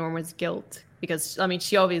feels an enormous guilt because, I mean,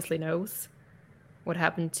 she obviously knows what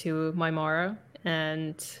happened to Mimara,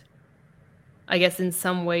 and I guess in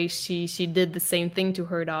some way she did the same thing to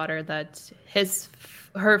her daughter that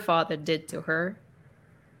her father did to her.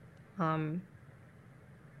 And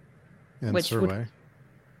which Surway.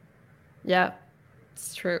 Yeah,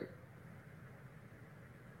 it's true.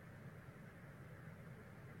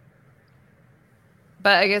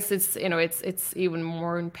 But I guess it's even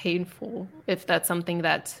more painful if that's something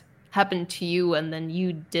that happened to you and then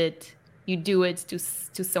you do it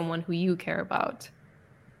to someone who you care about.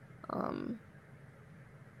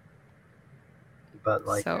 But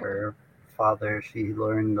like her father, she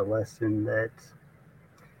learned the lesson that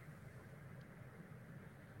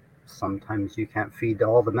sometimes you can't feed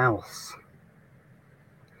all the mouths.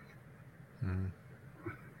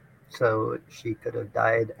 So she could have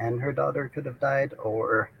died and her daughter could have died,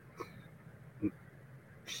 or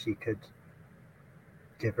she could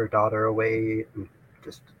give her daughter away and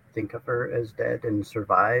just think of her as dead and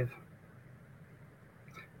survive.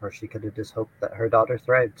 Or she could have just hoped that her daughter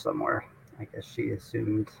thrived somewhere. I guess she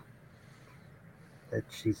assumed that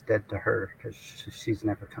she's dead to her because she's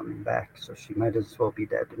never coming back, so she might as well be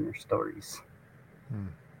dead in her stories.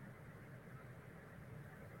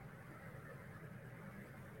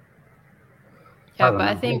 Yeah, but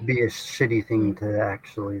I think it'd be a shitty thing to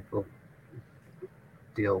actually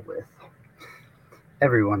deal with.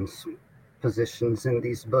 Everyone's positions in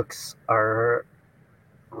these books are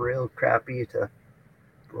real crappy to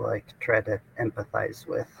like try to empathize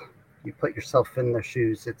with. You put yourself in their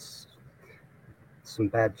shoes, it's some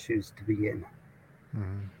bad shoes to be in.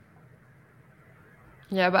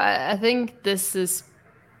 Yeah, but I think this is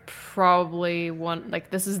probably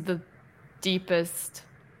this is the deepest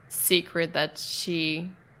secret that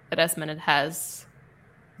Esmenet has.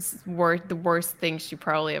 This is the worst thing she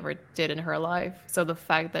probably ever did in her life. So the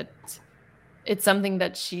fact that it's something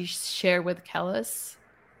that she shared with Kellis,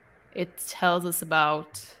 it tells us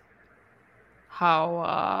about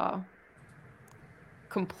how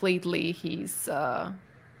completely she's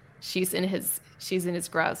in his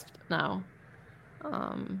grasp now.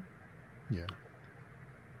 Yeah.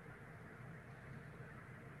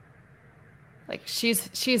 Like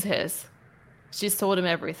she's his. She's told him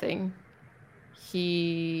everything.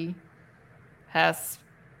 He has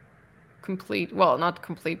not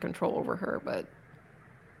complete control over her, but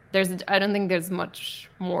I don't think there's much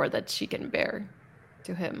more that she can bear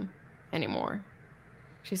to him anymore.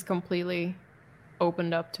 She's completely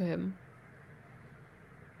opened up to him.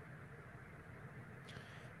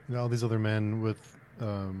 All these other men with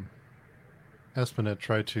Espenet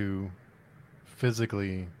try to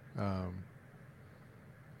physically,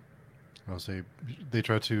 I'll say, they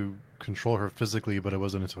try to control her physically, but it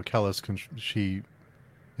wasn't until Kellis she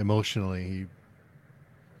emotionally,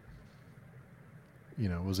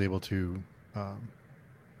 was able to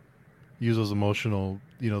use those emotional,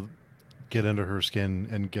 get under her skin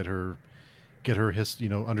and get her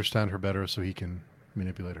understand her better so he can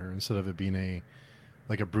manipulate her instead of it being a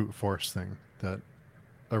brute force thing that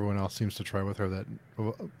everyone else seems to try with her that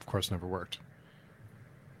of course never worked.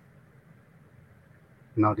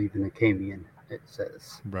 Not even a Camion, it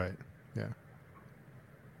says. Right. Yeah.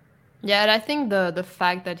 Yeah, and I think the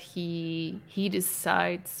fact that he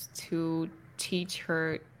decides to teach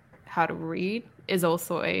her how to read is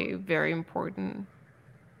also a very important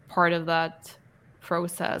part of that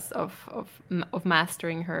process of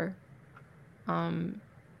mastering her,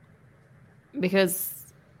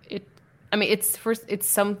 because it's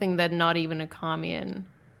something that not even a Camion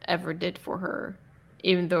ever did for her,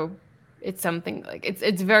 even though it's something like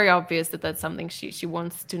it's very obvious that that's something she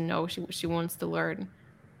wants to know, she wants to learn,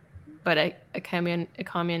 but a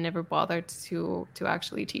Camion never bothered to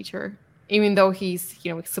actually teach her, even though he's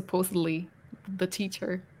supposedly the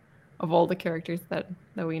teacher of all the characters that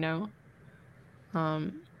we know.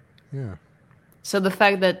 Yeah. So the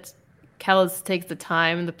fact that Kellis takes the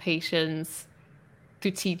time and the patience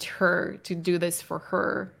to teach her to do this for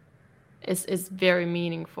her is very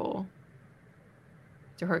meaningful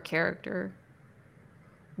to her character,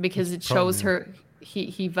 because it shows her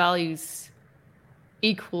he values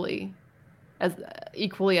equally as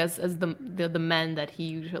the men that he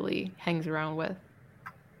usually hangs around with.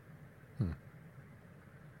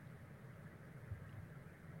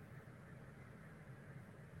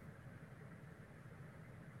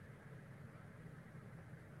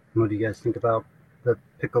 What do you guys think about the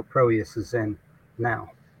pickle Proeus is in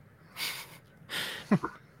now?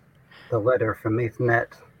 The letter from Maithnet.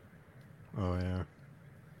 Oh yeah.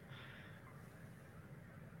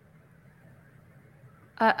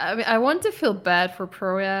 I want to feel bad for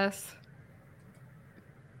Proeus,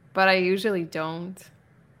 but I usually don't.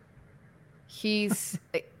 He's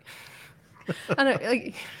I don't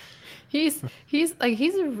like. He's a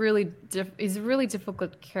really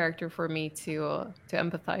difficult character for me to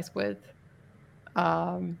empathize with.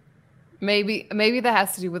 Maybe that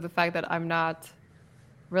has to do with the fact that I'm not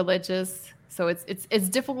religious, so it's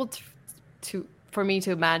difficult for me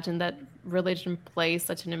to imagine that religion plays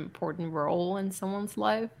such an important role in someone's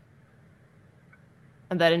life,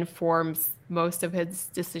 and that informs most of his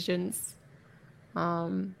decisions.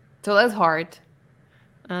 So that's hard,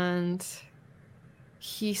 and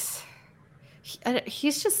he's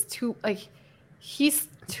just too he's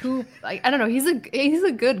too I don't know, he's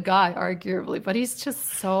a good guy arguably, but he's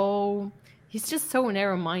just so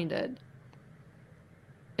narrow-minded.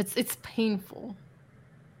 It's painful.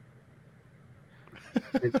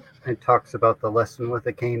 It talks about the lesson with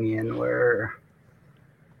Acamian, where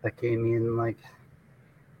Acamian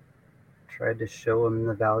tried to show him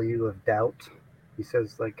the value of doubt. He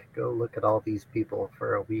says go look at all these people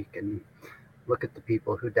for a week and look at the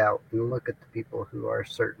people who doubt and look at the people who are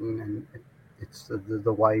certain, and it's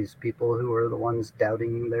the wise people who are the ones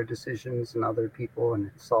doubting their decisions and other people,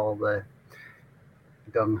 and it's all the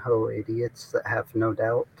gung-ho idiots that have no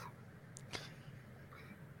doubt.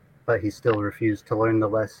 But he still refused to learn the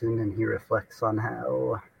lesson, and he reflects on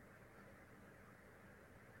how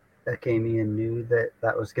Achamian knew that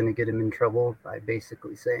that was going to get him in trouble by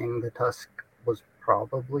basically saying the tusk was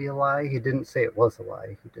probably a lie. He didn't say it was a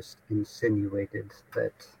lie. He just insinuated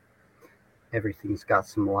that everything's got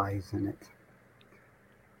some lies in it.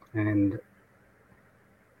 And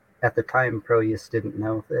at the time, Proteus didn't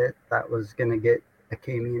know that that was going to get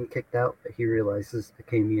Achamian kicked out, but he realizes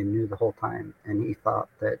Achamian knew the whole time, and he thought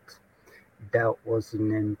that doubt was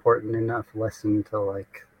an important enough lesson to,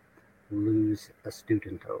 like, lose a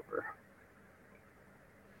student over.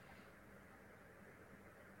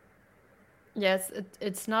 Yes,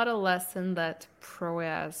 it's not a lesson that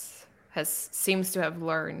Proas seems to have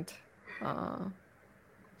learned.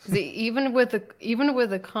 Even with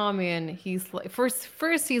Achamian, he's like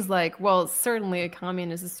first he's like, well, certainly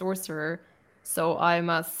Achamian is a sorcerer, so I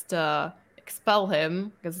must expel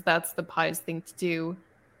him because that's the pious thing to do.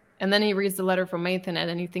 And then he reads the letter from Mathan, and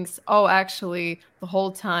then he thinks, oh, actually, the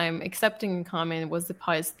whole time accepting Achamian was the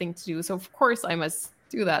pious thing to do, so of course I must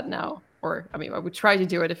do that now. Or, I mean, I would try to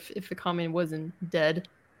do it if Achamian wasn't dead,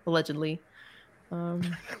 allegedly.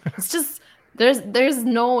 It's just, there's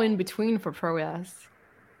no in between for Proas.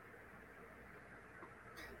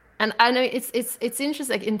 And I know it's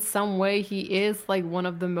interesting. Like, in some way, he is like one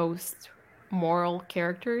of the most moral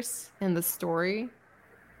characters in the story,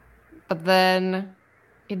 but then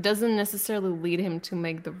it doesn't necessarily lead him to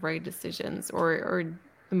make the right decisions or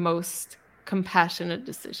the most compassionate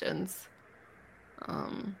decisions.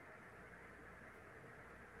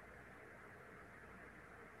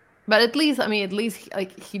 But at least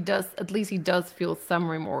he does feel some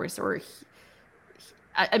remorse, or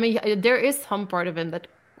there is some part of him that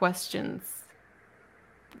questions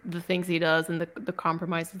the things he does and the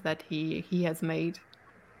compromises that he has made.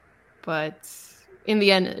 But in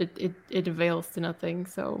the end, it avails to nothing.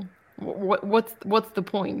 So what's the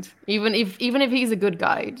point? Even if he's a good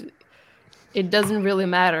guy, it doesn't really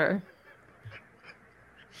matter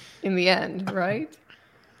in the end, right?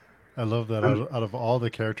 I love that out of all the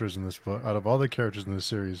characters in this book, out of all the characters in this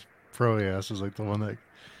series, Proas is like the one that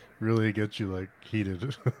really gets you like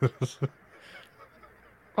heated.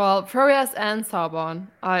 Well, Proas and Sabon.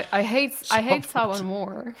 I hate Sabon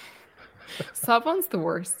more. Sabon's the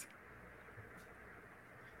worst.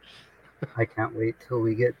 I can't wait till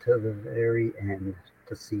we get to the very end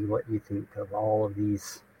to see what you think of all of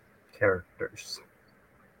these characters.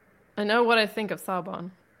 I know what I think of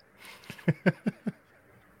Sabon.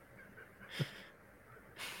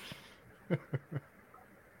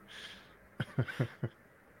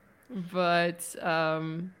 But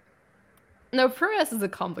no, Proas is a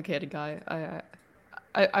complicated guy.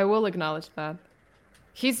 I will acknowledge that.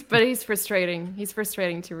 He's frustrating. He's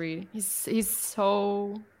frustrating to read. He's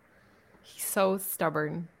so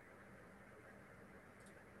stubborn.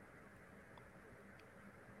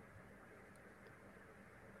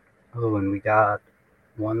 Oh, and we got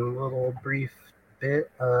one little brief bit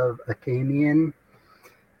of Achamian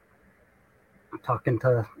talking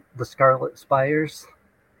to the Scarlet Spires.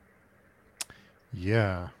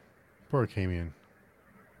 Yeah, poor Achamian.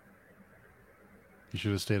 You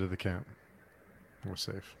should have stayed at the camp. We're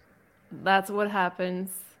safe. That's what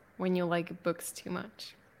happens when you like books too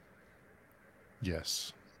much.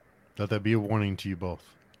 Yes. Let that be a warning to you both.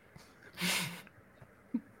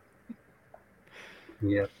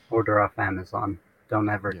 Yep, order off Amazon. Don't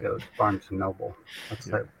ever go to Barnes & Noble.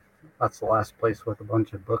 That's the last place with a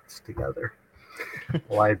bunch of books together.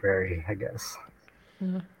 Library, I guess.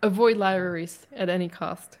 Avoid libraries at any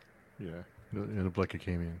cost. Yeah, in a Black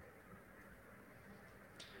Achamian.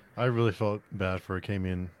 I really felt bad for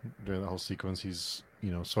Achamian during the whole sequence. He's,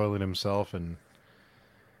 soiling himself, and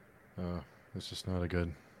it's just not a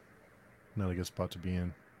good spot to be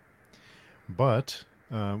in. But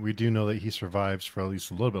we do know that he survives for at least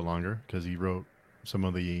a little bit longer because he wrote some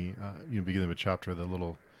of the beginning of a chapter, the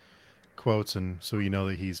little quotes, and so you know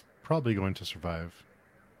that he's probably going to survive.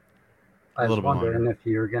 I was wondering if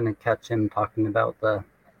you were going to catch him talking about the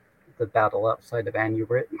battle outside of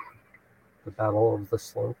Anubrit, the Battle of the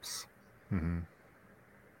Slopes. Mm-hmm.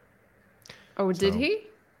 Oh, did he?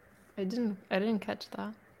 I didn't catch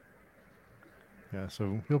that. Yeah,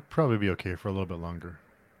 so he'll probably be okay for a little bit longer.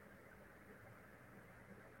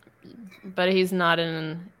 But he's not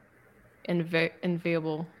in an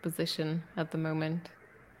enviable position at the moment.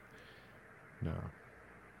 No.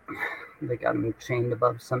 They got him chained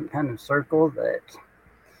above some kind of circle that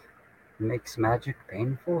makes magic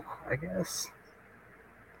painful, I guess.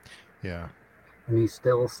 Yeah. And he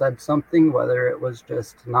still said something, whether it was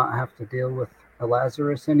just to not have to deal with a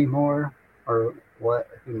Lazarus anymore or what,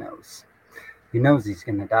 who knows. He knows he's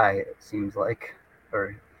going to die, it seems like,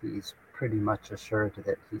 or he's pretty much assured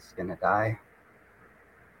that he's going to die.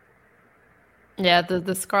 Yeah,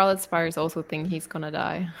 the Scarlet Spires also think he's gonna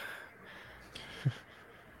die.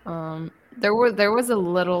 There was a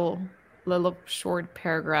little short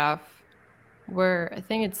paragraph where I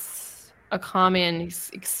think it's Akame and he's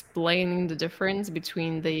explaining the difference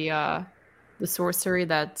between the sorcery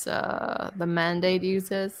that the Mandate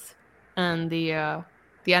uses and the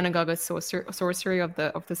Anagaga sorcery of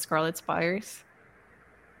the Scarlet Spires,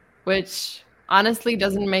 which honestly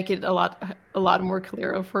doesn't make it a lot more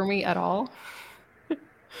clear for me at all.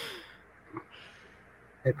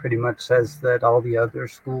 It pretty much says that all the other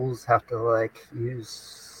schools have to like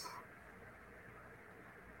use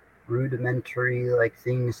rudimentary like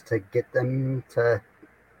things to get them to,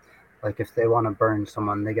 like, if they want to burn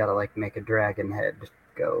someone, they gotta like make a dragon head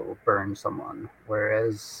go burn someone,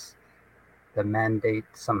 whereas the Mandate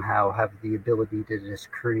somehow have the ability to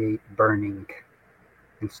just create burning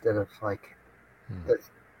instead of like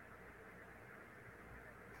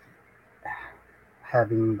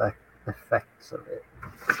having the effects of it.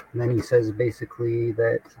 And then he says basically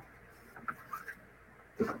that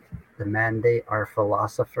the Mandate are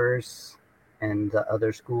philosophers and the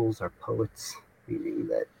other schools are poets, meaning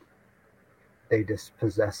that they just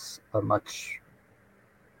possess a much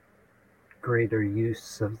greater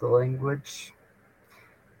use of the language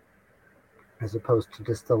as opposed to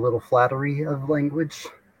just a little flattery of language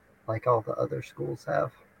like all the other schools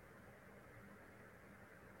have.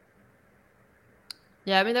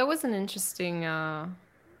 Yeah, I mean, that was an interesting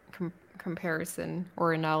comparison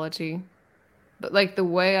or analogy. But like the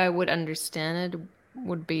way I would understand it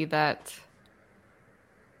would be that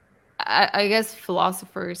I guess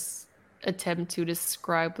philosophers attempt to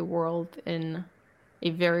describe the world in a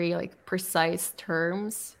very like precise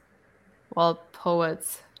terms, while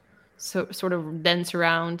poets sort of dance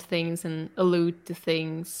around things and allude to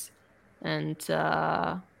things and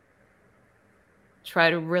try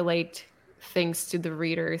to relate things to the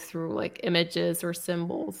reader through like images or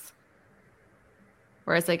symbols.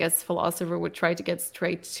 Whereas I guess philosopher would try to get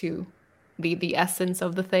straight to the essence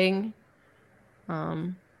of the thing.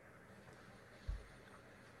 But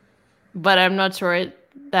I'm not sure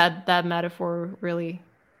that metaphor really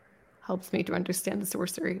helps me to understand the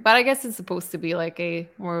sorcery. But I guess it's supposed to be like a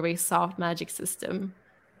more of a soft magic system.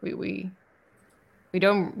 We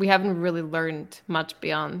haven't really learned much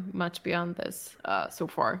beyond this so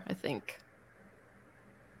far, I think.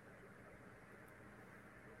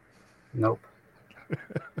 Nope.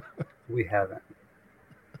 We haven't.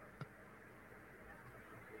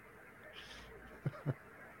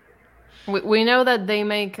 We know that they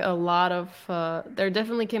make a lot of they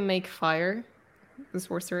definitely can make fire, the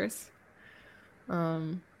sorcerers.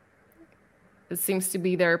 It seems to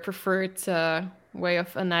be their preferred way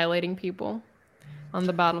of annihilating people on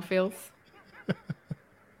the battlefields.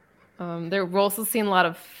 We've also seen a lot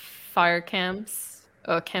of fire camps,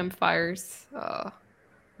 campfires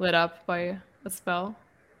lit up by a spell.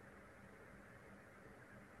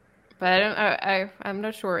 But I'm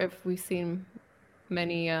not sure if we've seen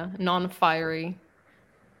many non-fiery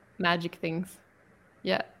magic things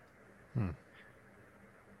yet.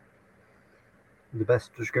 The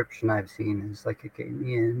best description I've seen is like a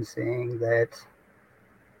Ghanaian saying that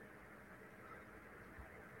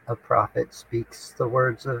a prophet speaks the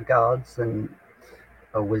words of gods and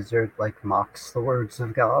a wizard like mocks the words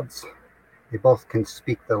of gods. They both can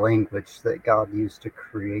speak the language that God used to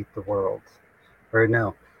create the world. Or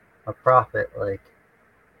no, a prophet like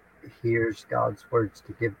hears God's words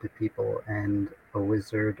to give to people, and a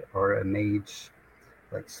wizard or a mage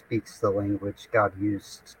like speaks the language God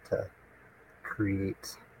used to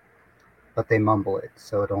create, but they mumble it,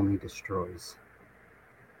 so it only destroys.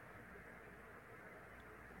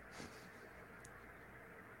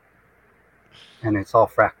 And it's all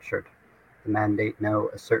fractured. The Mandate know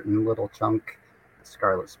a certain little chunk, the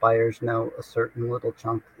Scarlet Spires know a certain little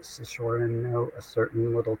chunk, the Sishoran know a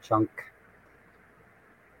certain little chunk.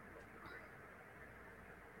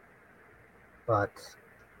 But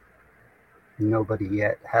nobody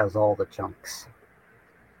yet has all the chunks.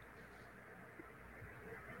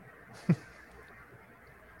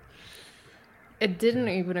 It didn't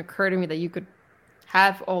even occur to me that you could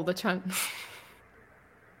have all the chunks.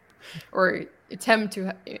 Or attempt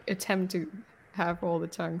to have all the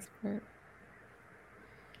chunks. Right?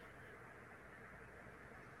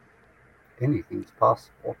 anything's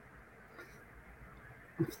possible.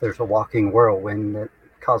 If there's a walking whirlwind that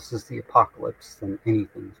causes the apocalypse, then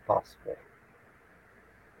anything's possible.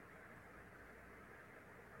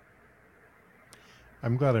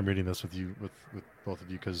 I'm glad I'm reading this with you, with both of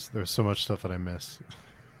you, because there's so much stuff that I miss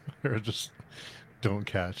or just don't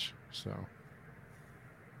catch. So,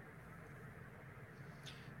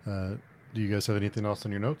 do you guys have anything else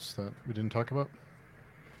on your notes that we didn't talk about?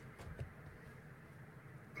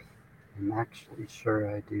 I'm actually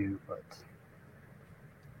sure I do, but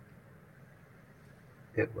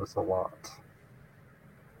it was a lot.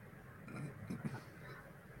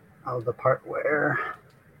 Oh, the part where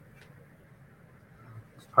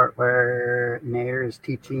Nair is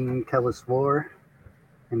teaching Kellis War,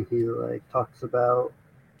 and he talks about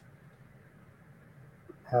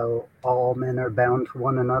how all men are bound to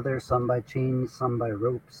one another, some by chains, some by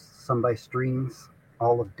ropes, some by strings,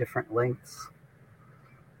 all of different lengths.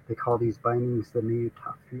 They call these bindings the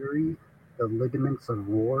Meutafuri, the ligaments of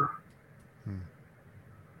war. And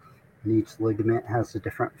each ligament has a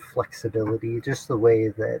different flexibility. Just the way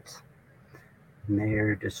that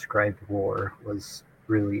Nair described war was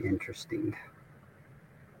really interesting.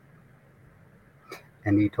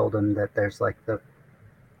 And he told him that there's the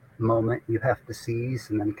moment you have to seize,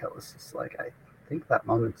 and then Kellis is like, I think that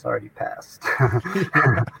moment's already passed.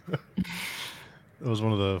 It was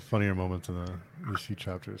one of the funnier moments in these few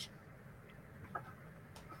chapters.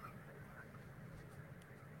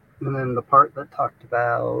 And then the part that talked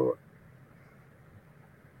about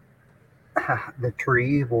the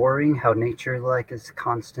tree warring, how nature is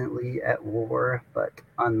constantly at war, but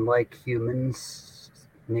unlike humans,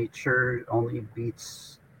 nature's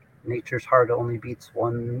heart only beats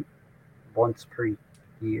once per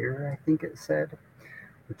year, I think it said,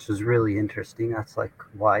 which is really interesting. That's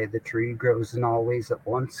why the tree grows in all ways at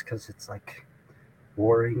once, because it's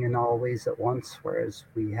warring in all ways at once, whereas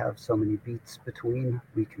we have so many beats between,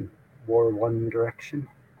 we can war one direction.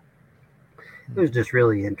 It was just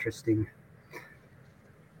really interesting.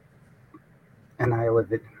 And I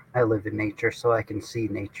live in nature, so I can see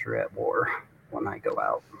nature at war when I go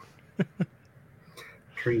out.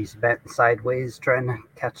 Trees bent sideways trying to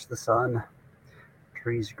catch the sun.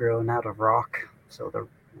 Trees growing out of rock, so the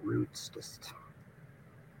roots just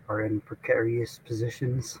are in precarious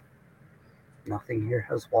positions. Nothing here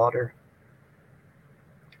has water.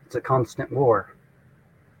 It's a constant war.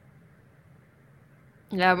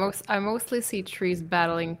 Yeah, I mostly see trees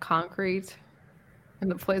battling concrete in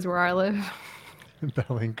the place where I live.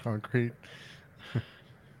 Battling concrete.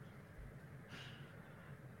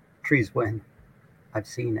 Trees win. I've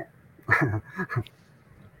seen it.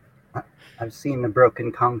 I've seen the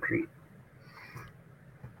broken concrete.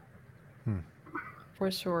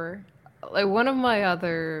 For sure. One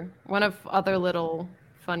of other little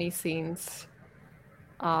funny scenes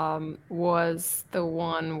was the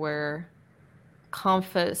one where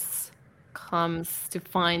Conphus comes to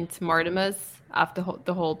find Martimus after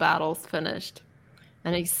the whole battle's finished.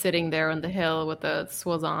 And he's sitting there on the hill with the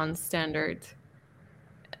Swazan standard.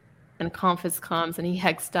 And Conphus comes and he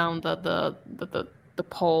hacks down the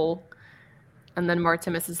pole. And then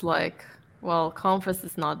Martimus is like, well, Conphus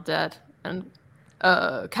is not dead. And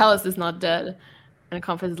Callus is not dead. And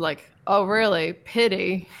Conphus is like, oh, really?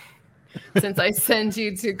 Pity. Since I sent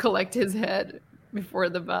you to collect his head before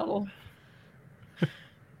the battle.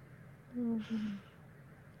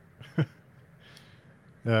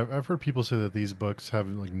 Yeah, I've heard people say that these books have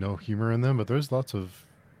no humor in them, but there's lots of,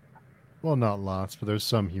 well, not lots, but there's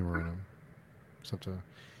some humor in them. Except a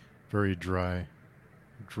very dry,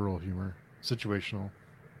 droll humor, situational.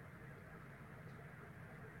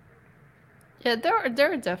 Yeah,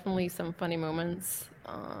 there are definitely some funny moments.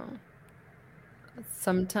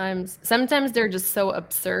 Sometimes they're just so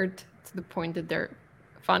absurd to the point that they're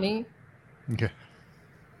funny. Okay.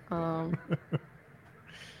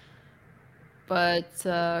 But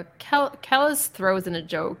Callus throws in a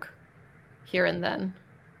joke here and then.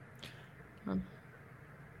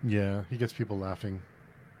 Yeah, he gets people laughing.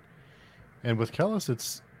 And with Callus,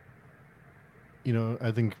 it's,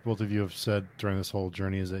 I think both of you have said during this whole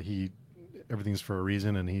journey is that everything's for a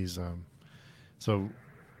reason, and he's, so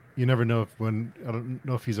you never know I don't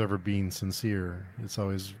know if he's ever been sincere. It's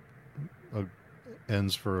always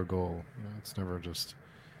ends for a goal. It's never just,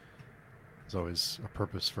 there's always a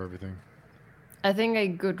purpose for everything. I think a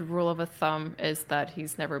good rule of thumb is that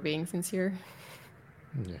he's never being sincere.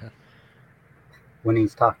 Yeah. When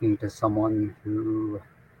he's talking to someone who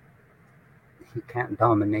he can't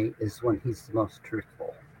dominate is when he's the most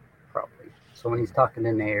truthful, probably. So when he's talking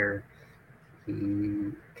to Nair, he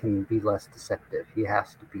can be less deceptive. He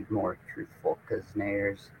has to be more truthful because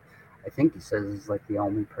Nair's I think he says is like the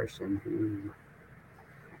only person who,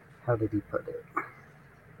 how did he put it?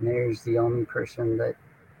 Nair's the only person that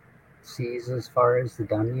sees as far as the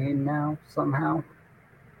Dunyan now, somehow.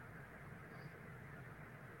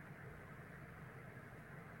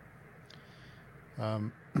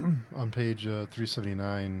 On page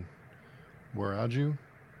 379, Waraju,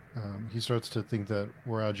 he starts to think that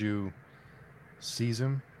Waraju sees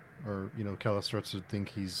him, or Kella starts to think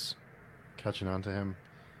he's catching on to him,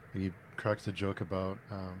 and he cracks a joke about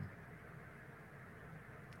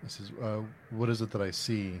this is what is it that I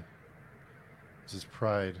see? This is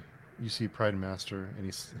Pride. You see Pride Master, and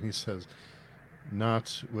he says,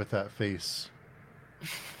 not with that face.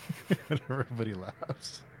 And everybody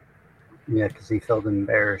laughs. Yeah, because he felt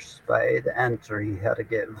embarrassed by the answer he had to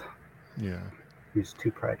give. Yeah. He was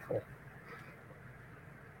too prideful.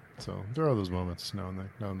 So there are those moments now and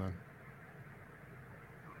then.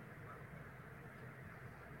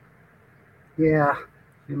 Yeah,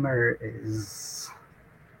 humor is,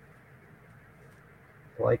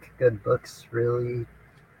 like good books, really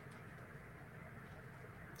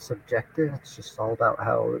subjective. It's just all about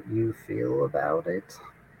how you feel about it.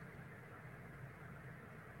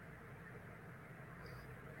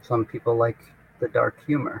 Some people like the dark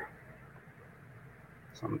humor.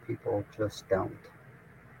 Some people just don't.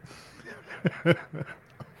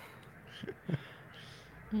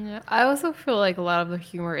 Yeah, I also feel like a lot of the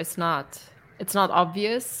humor is not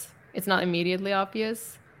obvious. It's not immediately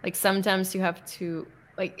obvious. Like sometimes you have to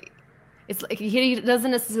it's like he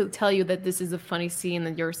doesn't necessarily tell you that this is a funny scene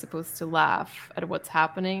and you're supposed to laugh at what's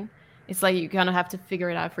happening. It's like you kind of have to figure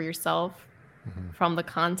it out for yourself from the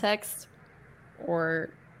context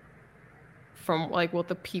or from like what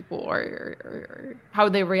the people are or how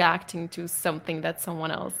they're reacting to something that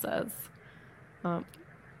someone else says. There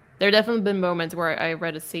have definitely been moments where I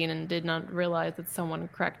read a scene and did not realize that someone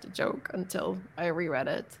cracked a joke until I reread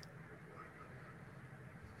it.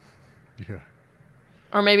 Yeah.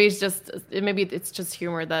 Or maybe it's just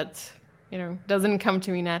humor that, doesn't come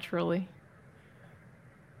to me naturally.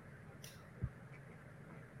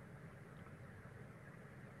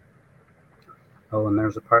 Oh, and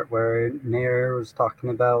there's a part where Nair was talking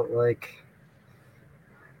about like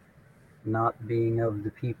not being of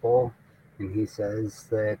the people, and he says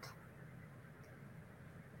that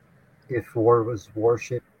if war was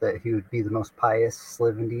worship, that he would be the most pious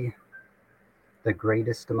Slivindy, the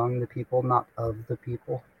greatest among the people, not of the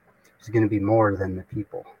people. He's going to be more than the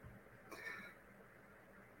people.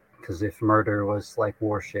 Because if murder was like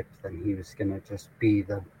worship, then he was going to just be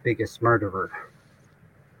the biggest murderer.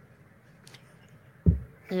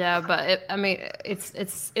 Yeah, but it's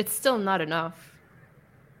still not enough.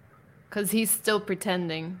 Because he's still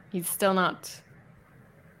pretending. He's still not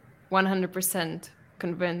 100%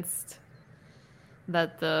 convinced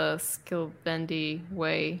that the Skilbendi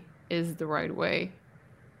way is the right way.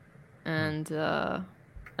 And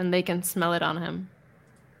they can smell it on him.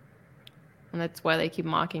 And that's why they keep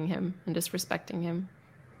mocking him and disrespecting him.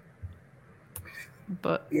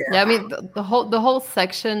 But yeah I mean the whole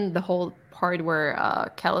section, the whole part where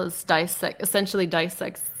Kellis essentially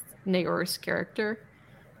dissects Naor's character,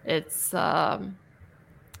 it's one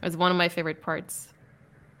of my favorite parts.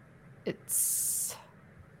 It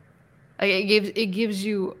gives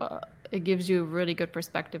you a really good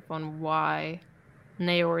perspective on why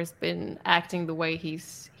Naor's been acting the way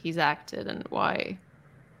he's acted and why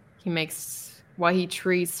he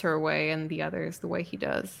treats her way and the others the way he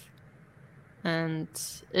does. And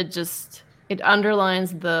it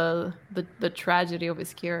underlines the tragedy of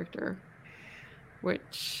his character,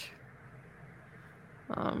 which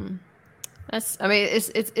it's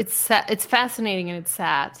sad, it's fascinating and it's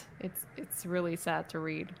sad. It's really sad to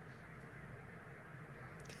read.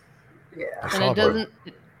 Yeah, and it doesn't.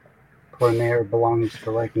 Poor Nair belongs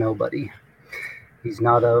to like nobody. He's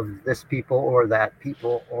not of this people or that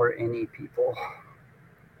people or any people.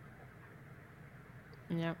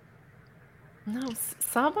 Yep. No,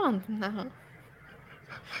 Saban, no.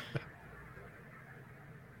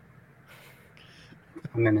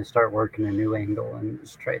 I'm going to start working a new angle and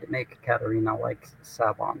just try to make Katarina like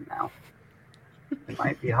Saban now. It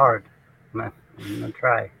might be hard. I'm going to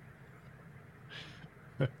try.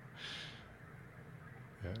 Yeah.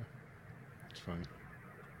 It's funny.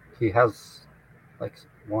 He has like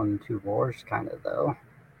 1-2 wars kind of though.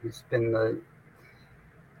 He's been the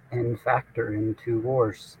end factor in 2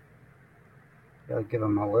 wars. Gotta give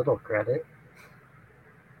him a little credit.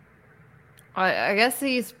 I guess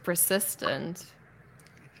he's persistent,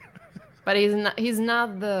 but he's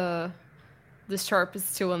not the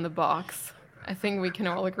sharpest tool in the box. I think we can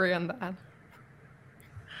all agree on that.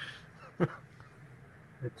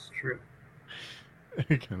 It's true.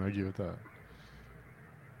 You can't argue with that.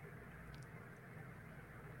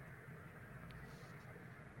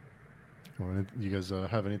 Well, you guys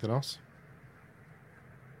have anything else?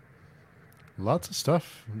 Lots of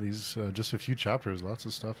stuff. These just a few chapters. Lots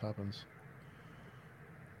of stuff happens.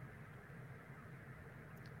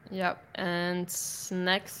 Yep. And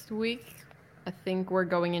next week, I think we're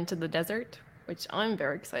going into the desert, which I'm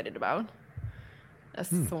very excited about. As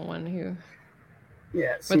someone who,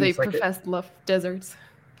 Yeah, it with a seems like professed love of deserts.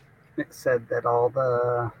 it said that all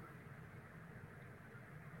the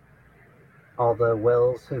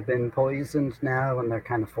wells have been poisoned now, and they're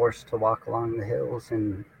kind of forced to walk along the hills,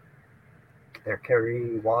 and they're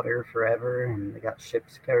carrying water forever, and they got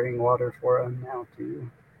ships carrying water for them now too.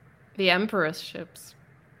 The Emperor's ships.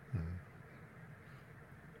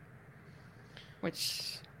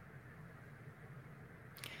 Which,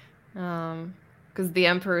 because the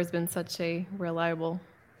Emperor has been such a reliable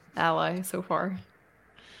ally so far.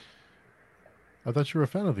 I thought you were a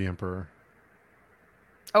fan of the Emperor.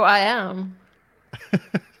 Oh, I am.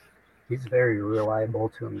 He's very reliable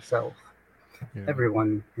to himself. Yeah.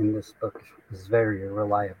 Everyone in this book is very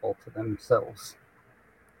reliable to themselves.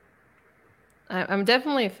 I'm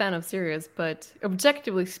definitely a fan of Sirius, but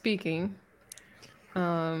objectively speaking,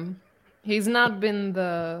 he's not been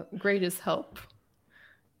the greatest help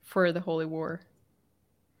for the Holy War.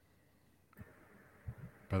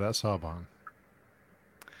 But that's Saban.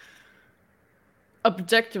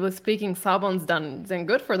 Objectively speaking, Saban's done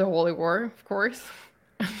good for the Holy War, of course.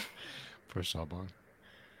 For Saban.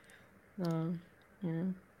 Yeah.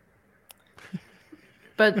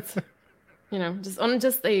 But, just on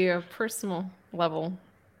just a personal level.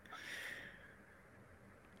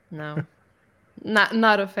 No.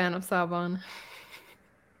 Not a fan of Saban.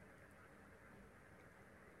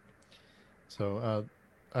 So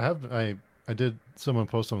I did, someone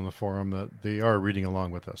posted on the forum that they are reading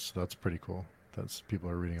along with us. That's pretty cool. People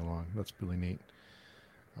are reading along. That's really neat.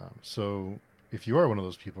 So if you are one of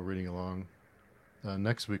those people reading along,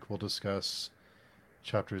 next week we'll discuss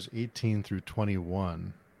chapters 18 through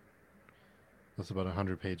 21. That's about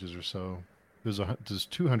 100 pages or so. There's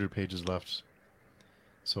 200 pages left.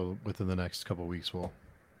 So within the next couple of weeks, we'll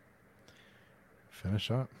finish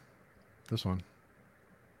up this one.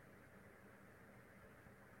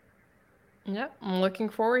 Yeah, I'm looking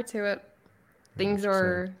forward to it. Things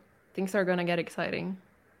are going to get exciting.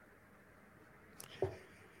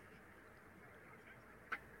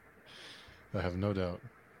 I have no doubt.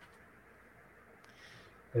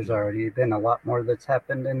 There's already been a lot more that's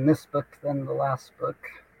happened in this book than the last book.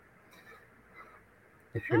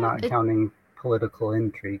 If you're not counting political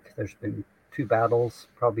intrigue, there's been 2 battles,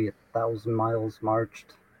 probably 1,000 miles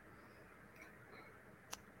marched.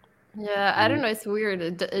 Yeah, I don't know. It's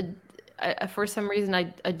weird. For some reason, I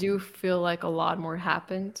do feel like a lot more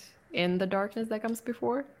happened in The Darkness That Comes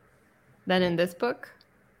Before than in this book.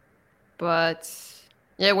 But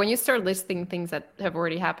yeah, when you start listing things that have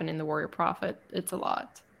already happened in The Warrior Prophet, it's a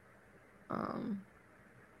lot. I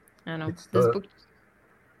don't know. It's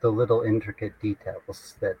the little intricate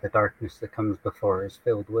details that The Darkness That Comes Before is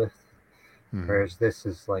filled with, whereas this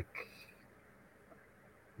is like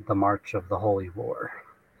the March of the Holy War.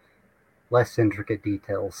 Less intricate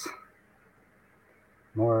details.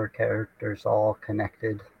 More characters all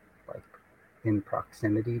connected, like in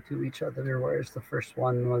proximity to each other, whereas the first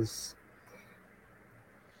one was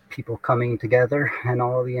people coming together and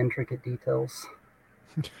all the intricate details.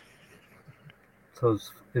 So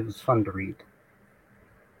it was fun to read.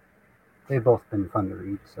 They've both been fun to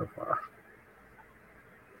read so far.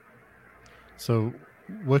 So,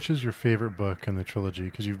 which is your favorite book in the trilogy?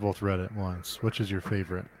 Because you've both read it once. Which is your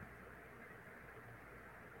favorite?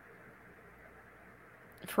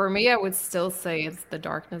 For me, I would still say it's The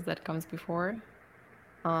Darkness That Comes Before.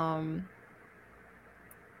 I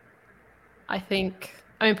think,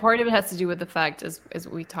 part of it has to do with the fact, as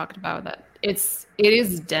we talked about, that it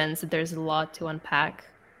is dense. There's a lot to unpack,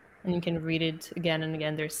 and you can read it again and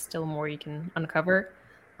again. There's still more you can uncover.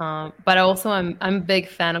 But also, I'm a big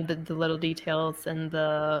fan of the little details and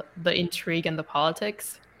the intrigue and the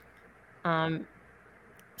politics. And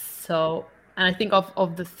I think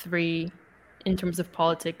of the 3. In terms of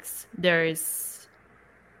politics, there is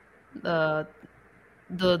the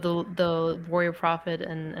Warrior Prophet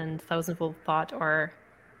and Thousandfold Thought are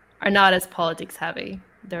not as politics heavy.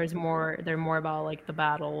 They're more about like the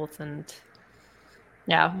battles and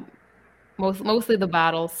mostly the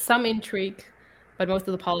battles, some intrigue, but most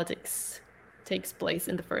of the politics takes place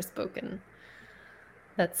in the first book, and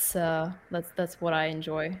that's what I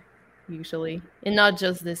enjoy usually, and not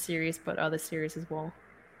just this series but other series as well.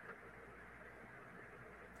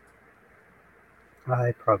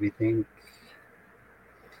 I probably think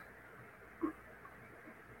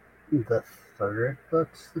the third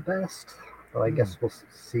book's the best. Well, I guess we'll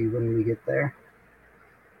see when we get there.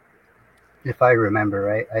 If I remember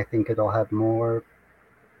right, I think it'll have more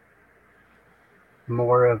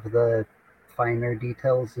of the finer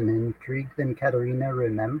details and intrigue than Katerina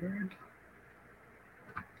remembered.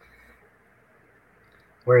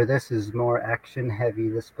 Where this is more action heavy,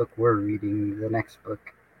 this book we're reading, the next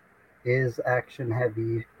book, is action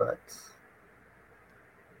heavy, but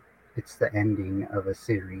it's the ending of a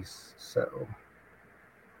series, so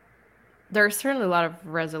There are certainly a lot of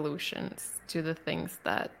resolutions to the things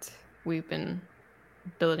that we've been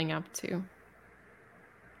building up to.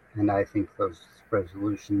 and I think those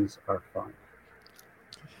resolutions are fun.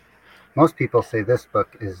 Most people say this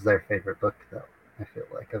book is their favorite book, though, I feel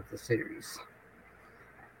like, of the series.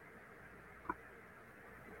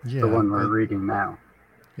 Yeah, the one we're reading now.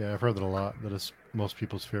 Yeah, I've heard that a lot. That is most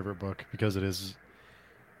people's favorite book because it is.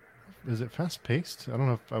 Is it fast paced? I don't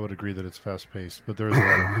know if I would agree that it's fast paced, but there is a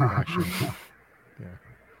lot of action. Yeah.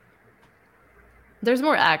 There's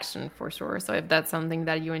more action for sure. So if that's something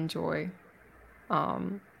that you enjoy,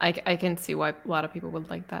 I can see why a lot of people would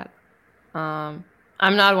like that. I'm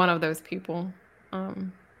not one of those people.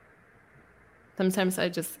 Sometimes I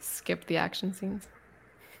just skip the action scenes.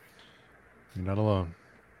 You're not alone.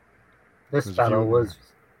 This battle was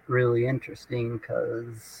really interesting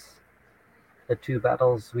because the two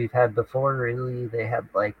battles we've had before, really, they had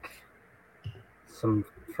like some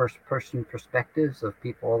first-person perspectives of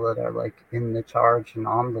people that are like in the charge and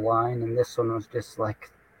on the line, and this one was just like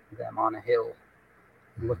them on a hill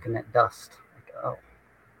looking at dust. Like, oh,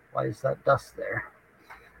 why is that dust there?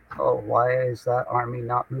 Oh, why is that army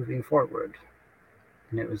not moving forward?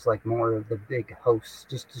 And it was like more of the big host,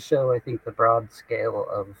 just to show, I think, the broad scale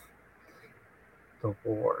of the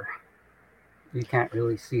war. You can't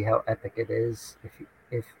really see how epic it is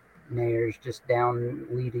if Nayer's just down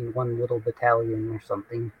leading one little battalion or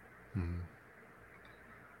something. Mm-hmm.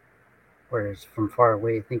 Whereas from far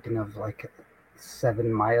away, thinking of like a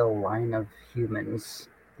 7-mile line of humans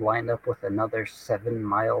lined up with another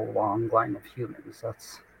 7-mile long line of humans,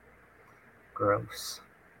 that's gross.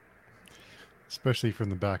 Especially from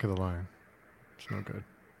the back of the line. It's no good.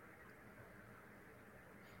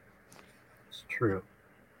 It's true.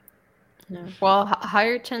 Yeah. Well,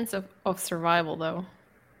 higher chance of survival, though,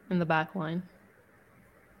 in the back line.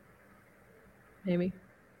 Maybe.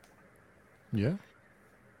 Yeah.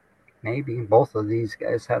 Maybe. Both of these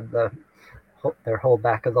guys had their whole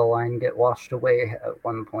back of the line get washed away at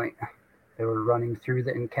one point. They were running through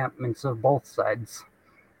the encampments of both sides.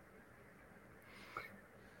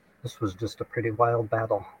 This was just a pretty wild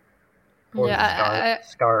battle. Poor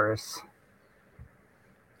Scaris.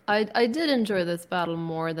 I did enjoy this battle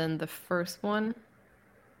more than the first one.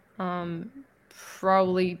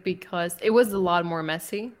 Probably because it was a lot more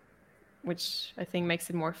messy, which I think makes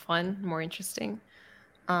it more fun, more interesting.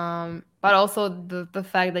 But also the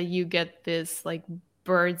fact that you get this like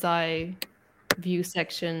bird's eye view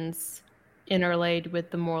sections interlaid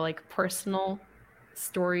with the more like personal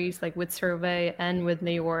stories, like with Survey and with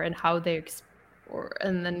Nayor and how they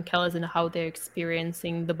and then Kellis and how they're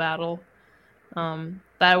experiencing the battle.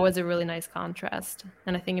 That was a really nice contrast,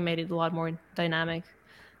 and I think it made it a lot more dynamic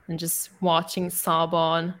than just watching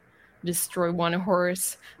Sabon destroy one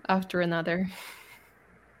horse after another.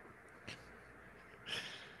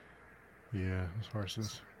 Yeah, those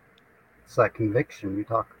horses. It's that conviction you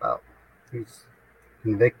talk about. He's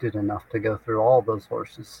convicted enough to go through all those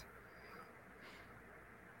horses.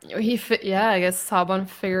 I guess Sabon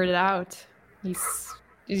figured it out. You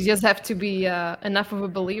just have to be enough of a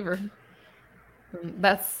believer.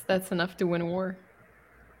 That's enough to win a war.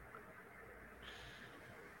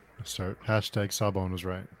 Start hashtag Sabon was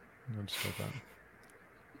right. I'll just start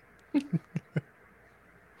that.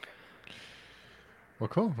 Well,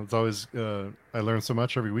 cool. It's always I learn so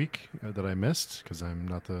much every week that I missed because I'm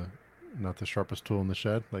not the sharpest tool in the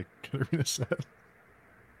shed, like Katerina said.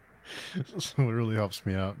 So it really helps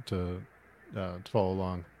me out to follow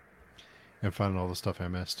along and find all the stuff I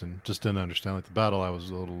missed and just didn't understand. Like the battle, I was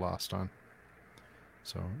a little lost on.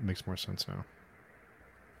 So it makes more sense now.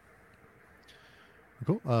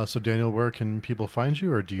 Cool. So Daniel, where can people find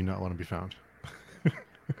you, or do you not want to be found?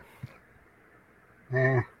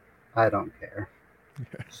 I don't care.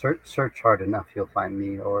 Yeah. Search hard enough, you'll find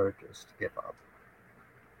me, or just give up.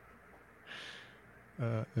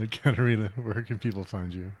 Katerina, where can people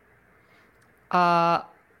find you? I'm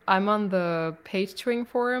on the Page-Twing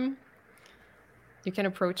forum. You can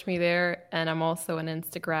approach me there, and I'm also on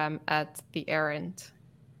Instagram at The Errant.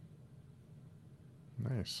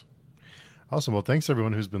 Nice. Awesome. Well, thanks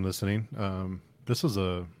everyone who's been listening. This was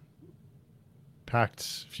a packed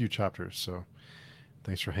few chapters, so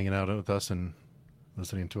thanks for hanging out with us and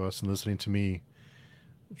listening to us and listening to me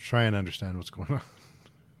try and understand what's going on.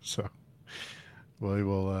 So we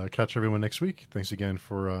will catch everyone next week. Thanks again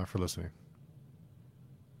for listening.